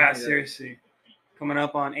to take it. Yeah, out yet. seriously. Coming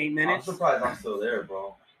up on 8 I'm minutes. surprised I'm still there,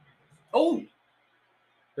 bro. Oh,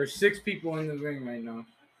 there's 6 people in the ring right now.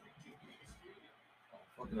 I'm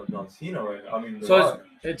fucking up John Cena right now. I mean, The So Rock.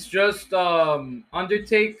 it's just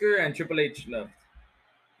Undertaker and Triple H left.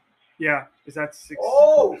 Yeah, is that 6?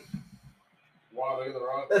 Oh, Wow, look at the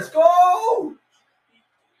Rock. let's go. Oh,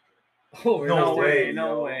 No No way, way, no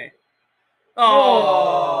yo. way.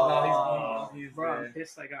 Oh, no, he's Bro, I'm there.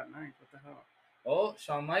 pissed I got 9th. What the hell? Oh,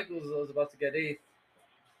 Shawn Michaels was about to get 8th.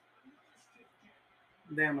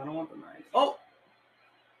 Damn, I don't want the 9th. Oh,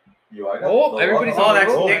 Yo, I got Oh, The everybody's Rock on on the the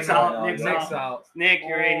roll roll Nick's right out, now, Nick's yo. out. Nick's out. Nick,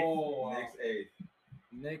 you're 8th. Oh, wow. Nick's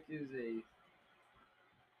 8th. Nick is 8th.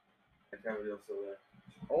 I can't believe I'm still there.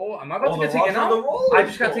 Oh, am I about to The get taken Rock's on out? the roll. I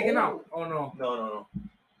just got Oh. taken out. Oh no. No.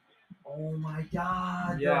 Oh my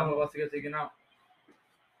God. Yeah, I'm no. about to get taken out.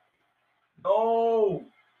 No.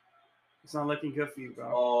 It's not looking good for you,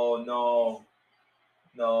 bro. Oh no.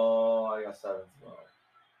 No, I got 7th, bro.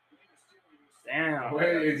 Damn. Wait,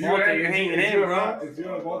 it's you, Walter, you're hanging in, bro. It's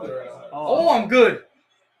you and Walter right now. Oh, I'm good.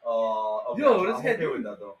 Okay, Yo, I'm let's okay get- with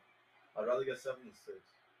that though. I'd rather get 7 than 6.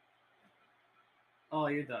 Oh,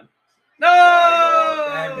 you're done.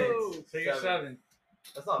 Damn No! it. So you're 7th.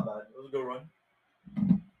 That's not bad. It was a good run.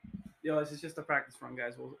 Yo, this is just a practice run,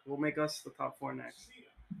 guys. We'll make us the top 4 next.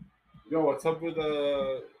 Yo, what's up with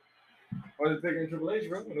Why is it taking Triple H,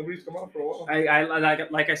 bro? Nobody's come out for a while. I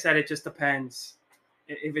like I said, it just depends.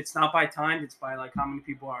 If it's not by time, it's by like how many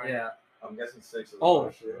people are. in. Yeah. I'm guessing 6.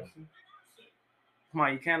 Oh. Come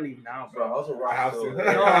on, you can't leave now, Bro, bro. how's a rock? I have to. still I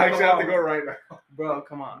there? actually have to on. go right now. Bro,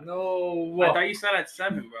 come on. No. I thought you said at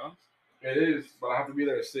 7, bro. It is, but I have to be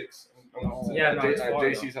there at 6. Yeah, no, it's at far,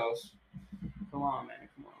 JC's house. Come on, man.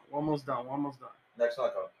 Come on. We're almost done. Next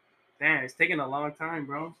knockout. Damn, it's taking a long time,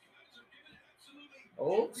 bro.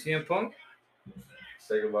 Oh, CM Punk.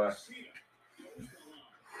 Say goodbye.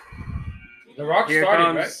 The Rock Here started,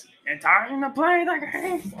 comes. right? And time to play the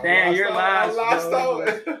game. Damn, you're last. bro.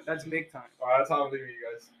 out. That's big time. Alright, that's how I'm leaving you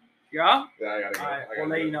guys. Yeah? Yeah, I gotta go. Alright, I we'll gotta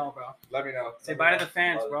let go. you know, bro. Let me know. Say bye to the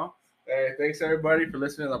fans, bro. Hey, thanks everybody for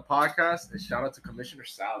listening to the podcast, and shout out to Commissioner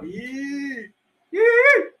Sally. Yee!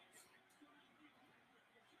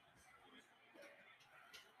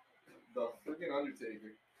 The freaking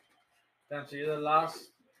Undertaker. Damn, so you're the last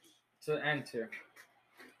to enter.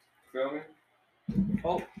 Feel me?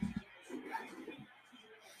 Oh.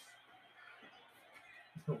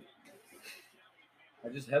 I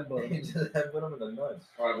just headbutt You him. just headbutt him in the nuts.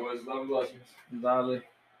 Alright, boys. Love and blessings. Dale.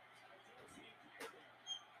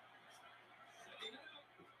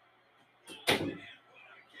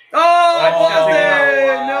 Oh, I Oh, just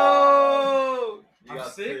did! wow. No! You I'm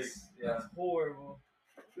got 6? 6. Yeah. That's horrible.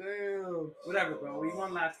 Damn. Whatever, bro. We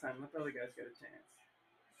won last time. Let the other guys get a chance.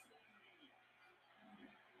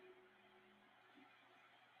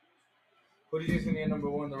 Who do you think's gonna get number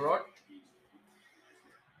 1? The Rock?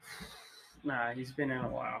 Nah, he's been in a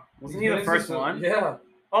while. Wasn't He's he the been first since- one? Yeah.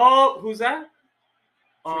 Oh, who's that?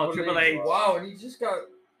 Oh, Triple H. Wow, and he just got.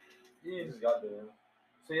 You Yeah. just got there.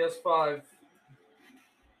 So he has 5.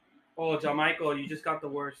 Oh, John Michael, you just got the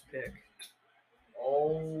worst pick.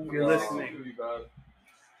 Oh, You're listening. Pretty bad.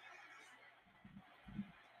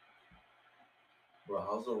 Bro,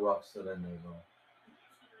 how's the Rock still in there, bro?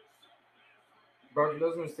 Brock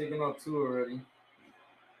Lesnar's taken out 2 already.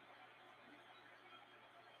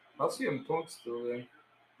 I'll see him Punk still there.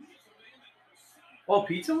 Oh,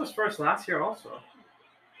 Pizza was first last year also.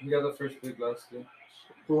 He got the first pick last year.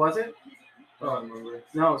 Who was it? I don't remember.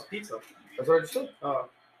 No, it was Pizza. That's what I just said. Oh.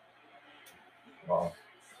 Wow.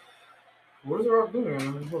 What is the Rock doing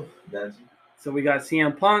right now? Dancing. So we got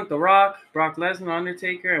CM Punk, The Rock, Brock Lesnar,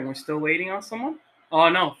 Undertaker, and we're still waiting on someone? Oh,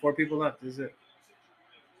 no. 4 people left. This is it.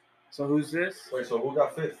 So who's this? Wait, so who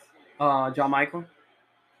got 5th? John Michael.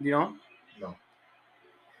 Do you know?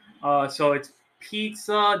 No. So it's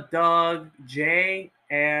Pizza, Doug, Jay,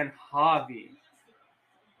 and Javi.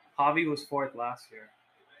 Javi was 4th last year.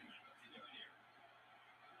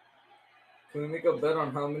 Can we make a bet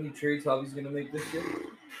on how many trades Javi's gonna make this year?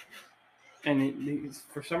 And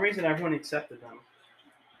for some reason, everyone accepted them.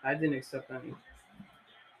 I didn't accept any.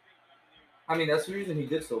 I mean, that's the reason he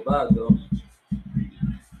did so bad, though.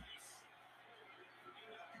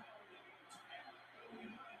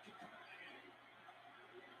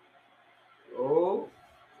 Oh.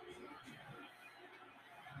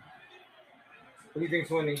 Who do you think's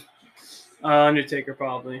winning? Undertaker,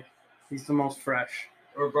 probably. He's the most fresh.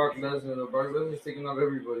 Or Brock Lesnar? Though Brock Lesnar's taking out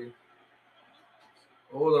everybody.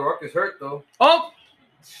 Oh, The Rock is hurt, though. Oh!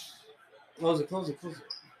 Close it. Don't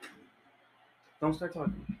start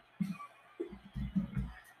talking.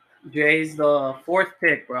 Jay's the 4th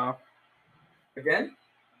pick, bro. Again?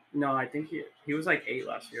 No, I think he was like 8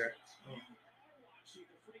 last year.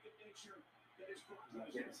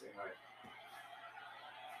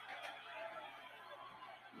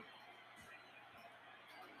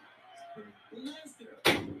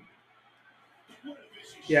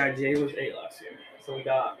 Yeah, Jay was 8 last year. So we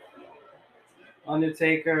got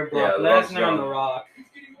Undertaker, Brock Yeah, The Rock's Lesnar, and The gone. Rock.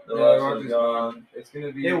 The Yeah, Rock's Rock is gone. It's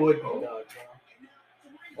gonna be. It would be Doug, bro.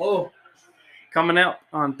 Oh, coming up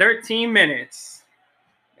on 13 minutes.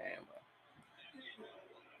 Damn, bro.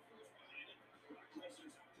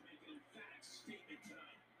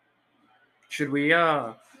 Should we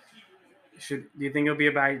do you think it'll be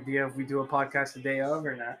a bad idea if we do a podcast the day of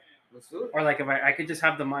or not? Let's do it. Or like if I could just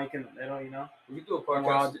have the mic in the middle, you know? We can do a And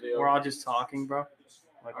we're all, podcast today. we're all just talking, bro.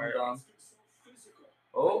 Like, I'm down.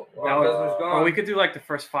 Oh, That Brock would- Lesnar's gone. or we could do like the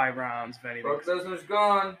first 5 rounds of anything. Brock Lesnar's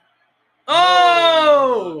gone.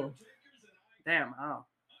 Oh! Damn, how?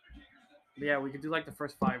 But yeah, we could do like the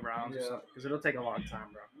first 5 rounds or Yeah. something. Because it'll take a long time,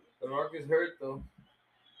 bro. The Rock is hurt, though.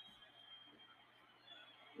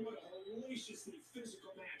 What a hellaciously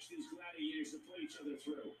physical match these gladiators have put each other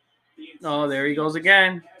through. Oh, there he goes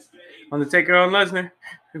again. Undertaker on Lesnar.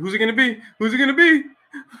 Who's it gonna be? Who's it gonna be?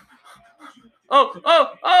 Oh!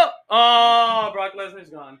 Brock Lesnar's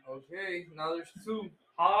gone. Okay, now there's 2.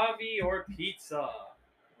 Javi or Pizza?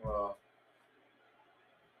 Wow.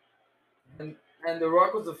 And The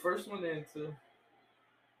Rock was the first one into.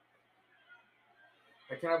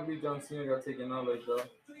 I cannot believe John Cena got taken out like that.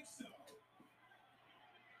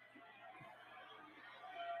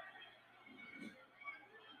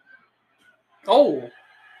 Oh.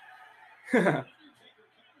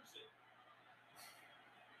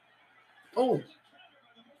 Oh.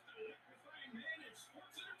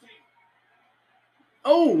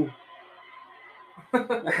 Oh.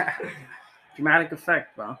 Dramatic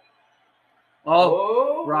effect, bro.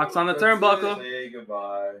 Oh, Rock's on the that's turnbuckle. Say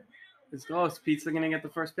goodbye. Let's go. Is Pizza gonna get the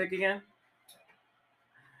first pick again?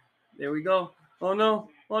 There we go. Oh no.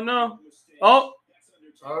 Oh no. Oh.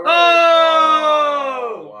 All right.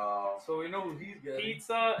 Oh. Wow. So we know who he's getting.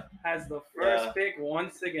 Pizza has the first pick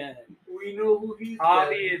once again. We know who he's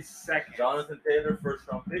Hobby getting. is second. Jonathan Taylor, first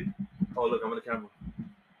round pick. Oh, look, I'm on the camera.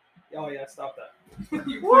 Oh yeah, stop that.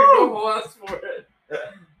 You put no ass for it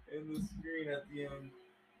in the screen at the end.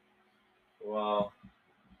 Wow.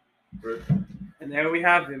 Rip. And there we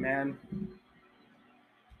have it, man.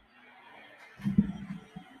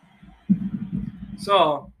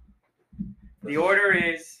 So the order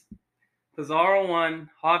is Pizarro 1,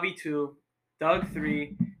 Hobby 2, Doug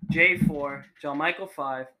 3, Jay 4, John Michael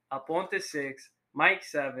 5, Aponte 6, Mike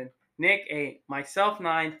 7, Nick 8, myself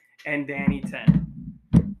 9, and Danny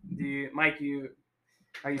 10. Mike,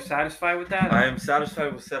 are you satisfied with that? I am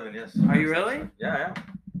satisfied with 7, yes. Are you really? Yeah, I am.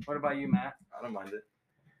 What about you, Matt? I don't mind it.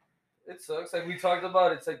 It sucks. Like we talked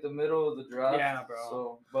about, it's like the middle of the draft. Yeah, bro.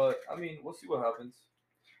 So, but I mean, we'll see what happens.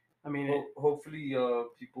 I mean, Hopefully,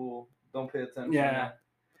 people don't pay attention. yeah.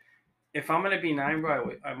 If I'm gonna be 9,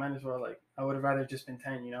 bro, I might as well I would have rather just been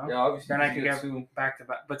 10, you know. Yeah, obviously. Then I could get 2 back to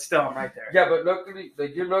back, but still, I'm right there. Yeah, but luckily,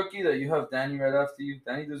 like you're lucky that you have Danny right after you.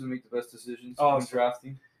 Danny doesn't make the best decisions when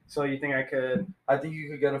drafting. So you think I could? I think you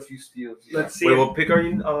could get a few steals. Let's see. Wait, what pick are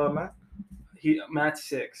you, Matt? Matt's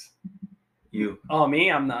 6. You. Oh,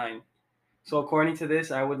 me? I'm 9. So according to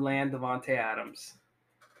this, I would land Devontae Adams.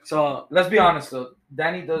 So let's be honest though,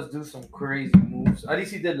 Danny does do some crazy moves. At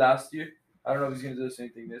least he did last year. I don't know if he's gonna do the same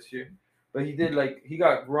thing this year, but he did. Like he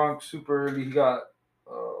got Gronk super early. He got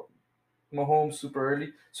Mahomes super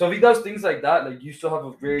early. So if he does things like that, like you still have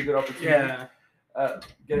a very good opportunity at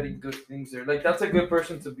getting good things there. Like that's a good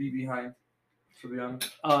person to be behind. To be honest.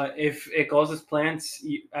 If it goes as planned,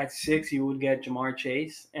 at 6 you would get Jamar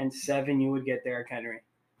Chase, and 7 you would get Derrick Henry.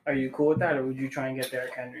 Are you cool with that, or would you try and get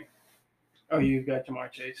Derrick Henry? Oh, you got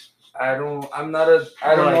Jamar Chase. I don't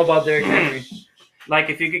know about Derrick Henry. Like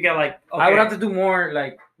if you could get I would have to do more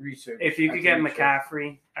like research. If you could get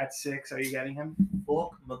McCaffrey at 6, are you getting him?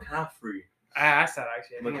 Fuck McCaffrey. I asked that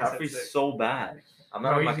actually. McCaffrey's so bad. I'm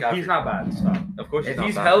not McCaffrey. He's not bad. So. Of course, if he's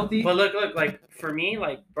he's not healthy. But look, like for me,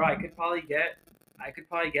 like bro, I could probably get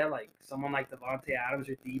like someone like Devontae Adams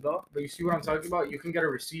or Debo. But you see what I'm talking about? You can get a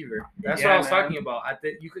receiver. That's what I was talking about.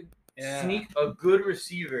 You could sneak a good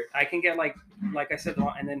receiver. I can get like I said,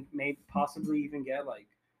 and then maybe possibly even get like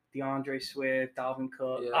DeAndre Swift, Dalvin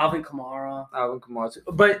Cook, Alvin Kamara.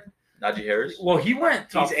 But Najee Harris. Well, he went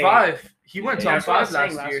top 5. He went top 5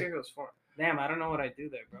 last year. He was 4. Damn, I don't know what I do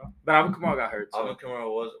there, bro. But Alvin Kamara got hurt. Alvin Kamara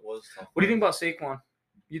was tough. What do you think about Saquon?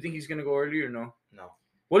 You think he's gonna go early or no? No.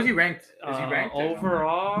 What is he ranked? Is he ranked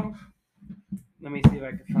overall? Let me see if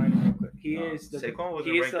I can find him real quick. Saquon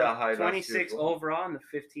wasn't ranked that high 26 overall and the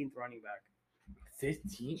 15th running back.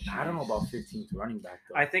 15th? I don't know about 15th running back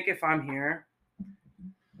though. I think if I'm here,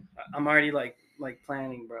 I'm already like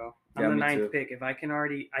planning, bro. I'm the 9th pick. If I can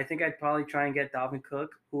already, I think I'd probably try and get Dalvin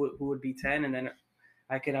Cook, who would be 10, and then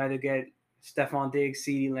I could either get Stephon Diggs,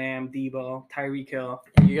 CeeDee Lamb, Debo, Tyreek Hill.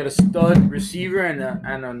 You got a stud receiver and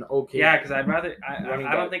an okay. Yeah, because I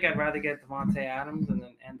don't think I'd rather get Devontae Adams and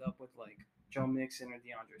then end up with like Joe Mixon or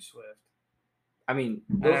DeAndre Swift. I mean,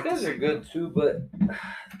 those guys are good too, but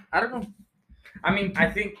I don't know. I mean, I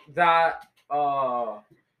think that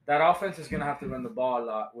that offense is gonna have to run the ball a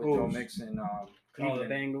lot with Joe Mixon. The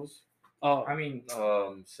Bengals. I mean,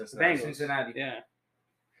 Cincinnati. Yeah.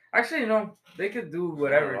 Actually, no, they could do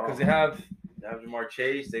whatever because they have Jamar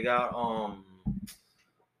Chase. They got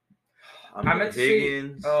I meant to say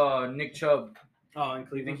Nick Chubb. Oh, in You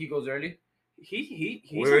Cleveland. think he goes early?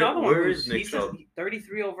 He's another one. Where is Nick Chubb?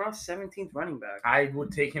 33 overall, 17th running back. I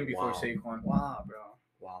would take him before Saquon. Wow, bro.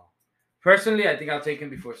 Wow. Personally, I think I'll take him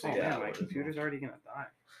before Saquon. Yeah, my computer's already gonna die.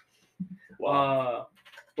 Wow.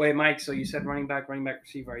 Wait, Mike. So you said running back,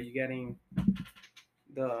 receiver. Are you getting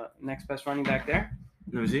the next best running back there?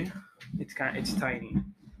 Let me see. It's tiny.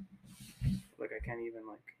 Like I can't even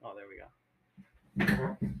like. Oh, there we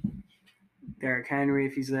go. Derrick Henry,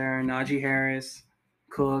 if he's there. Najee Harris,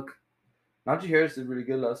 Cook. Najee Harris did really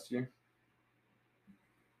good last year.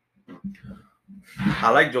 I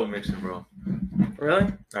like Joe Mixon, bro.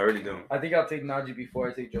 Really? I really do. I think I'll take Najee before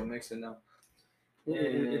I take Joe Mixon now.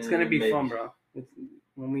 It's gonna be Maybe. fun, bro.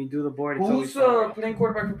 When we do the board, it's always Who's fun, bro. playing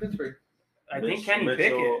quarterback for Pittsburgh? I think Mitch- Kenny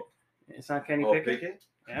Mitchell- Pickett. It's not Kenny Oh, Pickett. Pickett?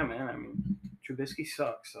 Yeah, man. I mean, Trubisky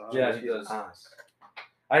sucks. So Yeah, he does. Ass.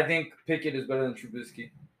 I think Pickett is better than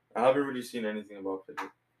Trubisky. I haven't really seen anything about Pickett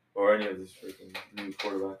or any of these freaking new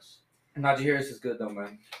quarterbacks. Najee Harris is good though,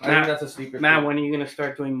 man. I Matt- think that's a sleeper. Matt, pick. when are you gonna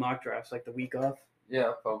start doing mock drafts? Like the week of?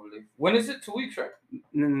 Yeah, probably. When is it? 2 weeks, right?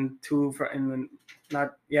 And then and then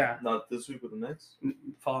not Not this week, but the next.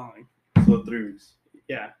 following. So 3 weeks.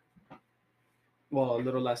 Yeah. Well, a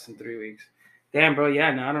little less than 3 weeks. Damn, bro.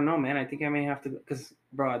 Yeah, no, I don't know, man. I think I may have to, because,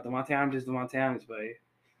 bro, Devontae Adams is Devontae Adams, but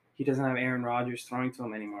he doesn't have Aaron Rodgers throwing to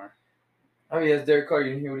him anymore. Oh, he has Derek Carr. You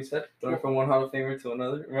didn't hear what he said? Throwing from one Hall of Famer to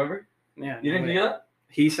another. Remember? Yeah. You didn't no, hear that?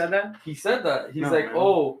 He said that? He said that. He's No, like, man.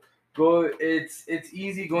 oh, go. It's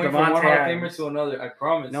easy going from Devontae one Hall of Adams. Famer to another. I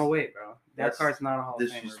promise. No way, bro. That That's card's not a Hall of Famer.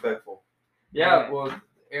 bro. Disrespectful. Yeah, well,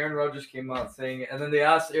 Aaron Rodgers came out saying it, and then they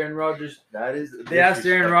asked Aaron Rodgers. That is. They asked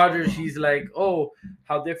Aaron Rodgers. He's like, "Oh,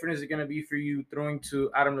 how different is it gonna be for you throwing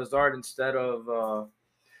to Adam Lazard instead of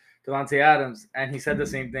Devontae Adams?" And he said the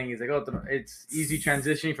same thing. He's like, "Oh, it's easy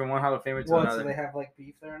transitioning from one Hall of Famer to What, another." so they have, like,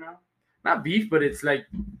 beef there now? Not beef, but it's like,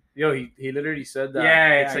 yo, he literally said that.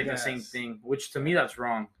 Yeah, it's I like the guess. same thing. Which to me, that's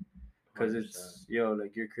wrong, because it's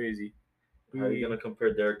like you're crazy. How are you gonna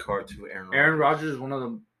compare Derek Carr to Aaron Rodgers? Aaron Rodgers is one of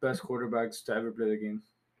the best quarterbacks to ever play the game.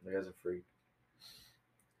 That guy's a freak.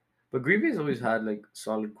 But Green Bay's always had like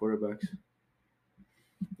solid quarterbacks.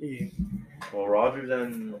 Yeah. Well, Rodgers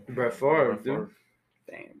and Brett Favre, dude.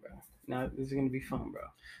 Damn, bro. Now this is gonna be fun, bro.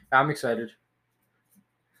 I'm excited.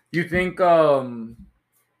 You think forgot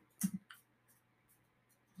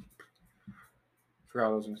what I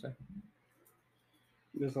was gonna say.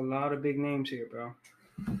 There's a lot of big names here, bro.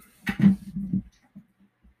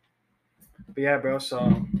 But yeah, bro.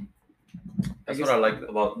 So That's what I like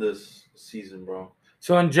about this season, bro.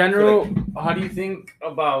 So in general, how do you think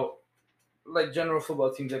about like general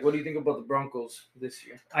football teams? Like, what do you think about the Broncos this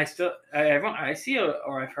year? I see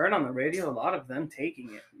or I've heard on the radio a lot of them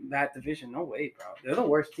taking that division. No way, bro. They're the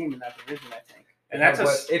worst team in that division, I think. And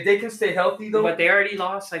that's if they can stay healthy though. But they already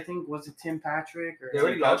lost. I think was it Tim Patrick or They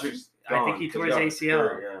already lost. I think he tore his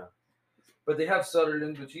ACL. Yeah. But they have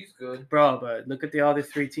Sutherland, which he's good. Bro, but look at the other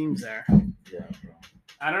three teams there. Yeah, bro.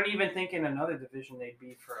 I don't even think in another division they'd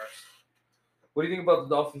be first. What do you think about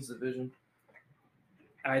the Dolphins division?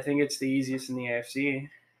 I think it's the easiest in the AFC.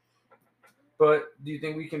 But do you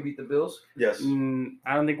think we can beat the Bills? Yes.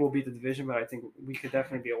 I don't think we'll beat the division, but I think we could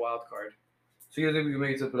definitely be a wild card. So you think we can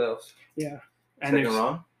make it to the playoffs? Yeah. And Second there's-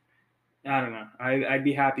 round? I don't know. I'd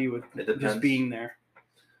be happy with It depends. just being there.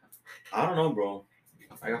 I don't know, bro.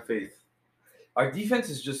 I got faith. Our defense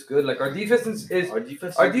is just good. Like our defense is Our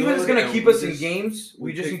defense our defense is good, gonna and keep we us in just- games.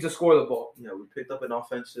 We just picked- need to score the ball. Yeah, we picked up an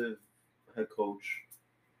offensive head coach.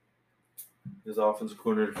 His offensive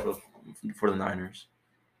coordinator for the Niners.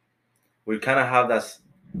 We kind of have that.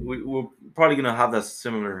 We're probably gonna have that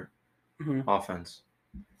similar Mhm. offense.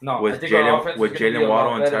 No, With I think our Jalen- offense with is gonna be Jalen a lot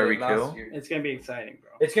Waddle and better than Tyreek last Hill? year. It's gonna be exciting,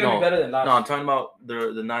 bro. It's gonna No, be better than last No, I'm year. talking about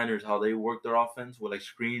the Niners, how they work their offense with like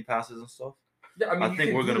screen passes and stuff. Yeah, I mean, I you think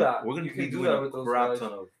can we're do gonna that. we're gonna You be can do doing that a with those crap guys.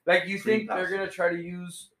 ton of. Like, you screen think they're passes. gonna try to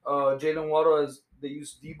use Jalen Waddle as they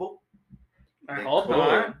use Debo? I They hope could,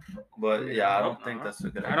 not. But yeah, I I don't hope think not. that's a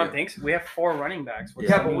good idea. I don't think so. We have 4 running backs. What's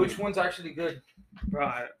Yeah, that but mean? which one's actually good?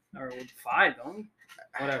 Bro, or 5, don't we?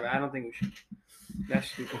 Whatever. I don't think we should. That's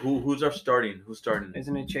stupid. Who's our starting? Who's starting?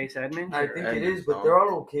 Isn't it Chase Edmonds? I or- think it Edmonds, is, but no. they're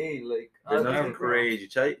all okay. Like, There's I nothing think crazy.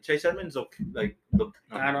 Chase Edmonds okay. Like the.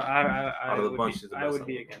 I don't. Out of the would bunch, be, he's the I best would out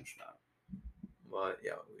be of the against that. But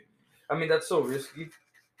yeah, I mean, that's so risky.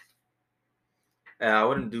 I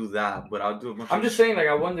wouldn't do that. But I'll do a bunch. I'm of just saying, like,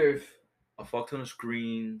 I wonder if. a fuck ton of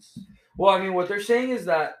screens. Well, I mean, what they're saying is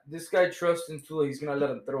that this guy trusts in Tua. He's gonna let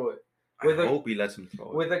him throw it. With I a- hope he lets him throw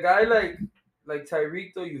it. With a guy like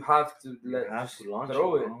Tyreek, though, you have to let You have just to launch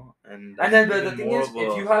throw it. bro. And And then that's the even thing more is, of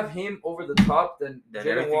if a- you have him over the top, then Jalen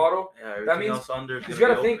everything- Waddle. yeah, everything means else under is You gonna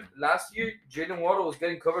gotta be think. open. Last year, Jalen Waddle was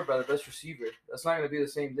getting covered by the best receiver. That's not gonna be the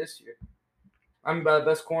same this year. I mean, by the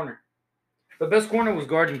best corner. The best corner was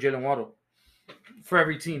guarding Jalen Waddle for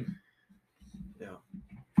every team. Yeah,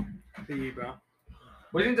 bro.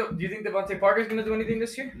 What do you think? Do you think Devontae Parker's gonna do anything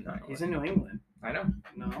this year? No, He's in New England. I know.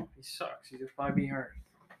 No, he sucks. He'll probably be hurt.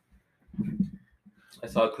 I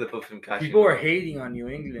saw a clip of him catching. People are hating on New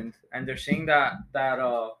England, and they're saying that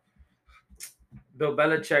Bill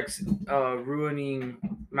Belichick's ruining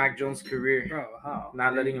Mac Jones' career. Bro, how?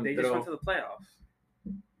 Not letting him They throw. just went to the playoffs.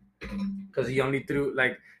 because he only threw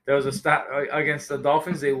there was a stat against the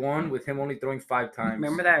Dolphins. They won with him only throwing 5 times.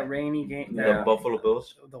 Remember that rainy game? The Yeah. Buffalo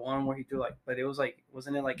Bills. The one where he threw but it was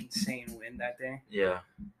wasn't it insane wind that day? Yeah,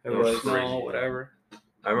 It was was crazy, snow, yeah. whatever.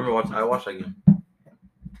 I remember I watched that game.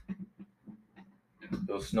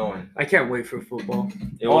 It was snowing. I can't wait for football.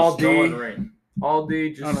 It All was snow day. and rain. All day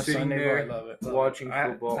just On a sitting Sunday, there bro, I love it. watching I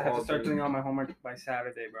football. have all to start day. doing all my homework by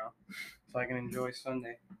Saturday, bro, so I can enjoy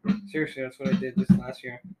Sunday. Seriously, that's what I did this last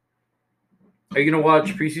year. Are you gonna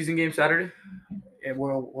watch preseason game Saturday?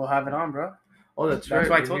 We'll have it on, bro. Oh, that's That's right.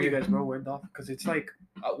 why I we're told you here. guys, bro. We're off because it's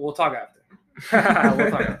we'll talk after.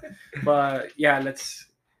 We'll talk after. But yeah,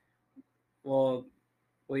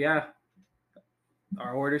 yeah.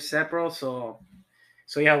 Our order's set, bro.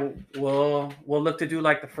 So yeah, we'll look to do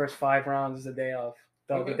the first 5 rounds the day of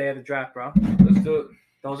the day of the draft, bro. Let's do it.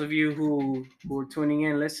 Those of you who are tuning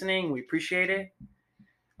in, listening, we appreciate it.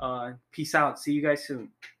 Peace out. See you guys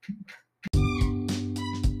soon.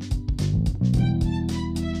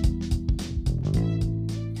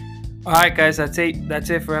 All right, guys, that's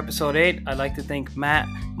it for episode 8. I'd like to thank Matt,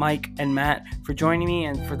 Mike, and Matt for joining me.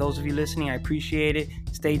 And for those of you listening, I appreciate it.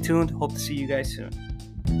 Stay tuned. Hope to see you guys soon.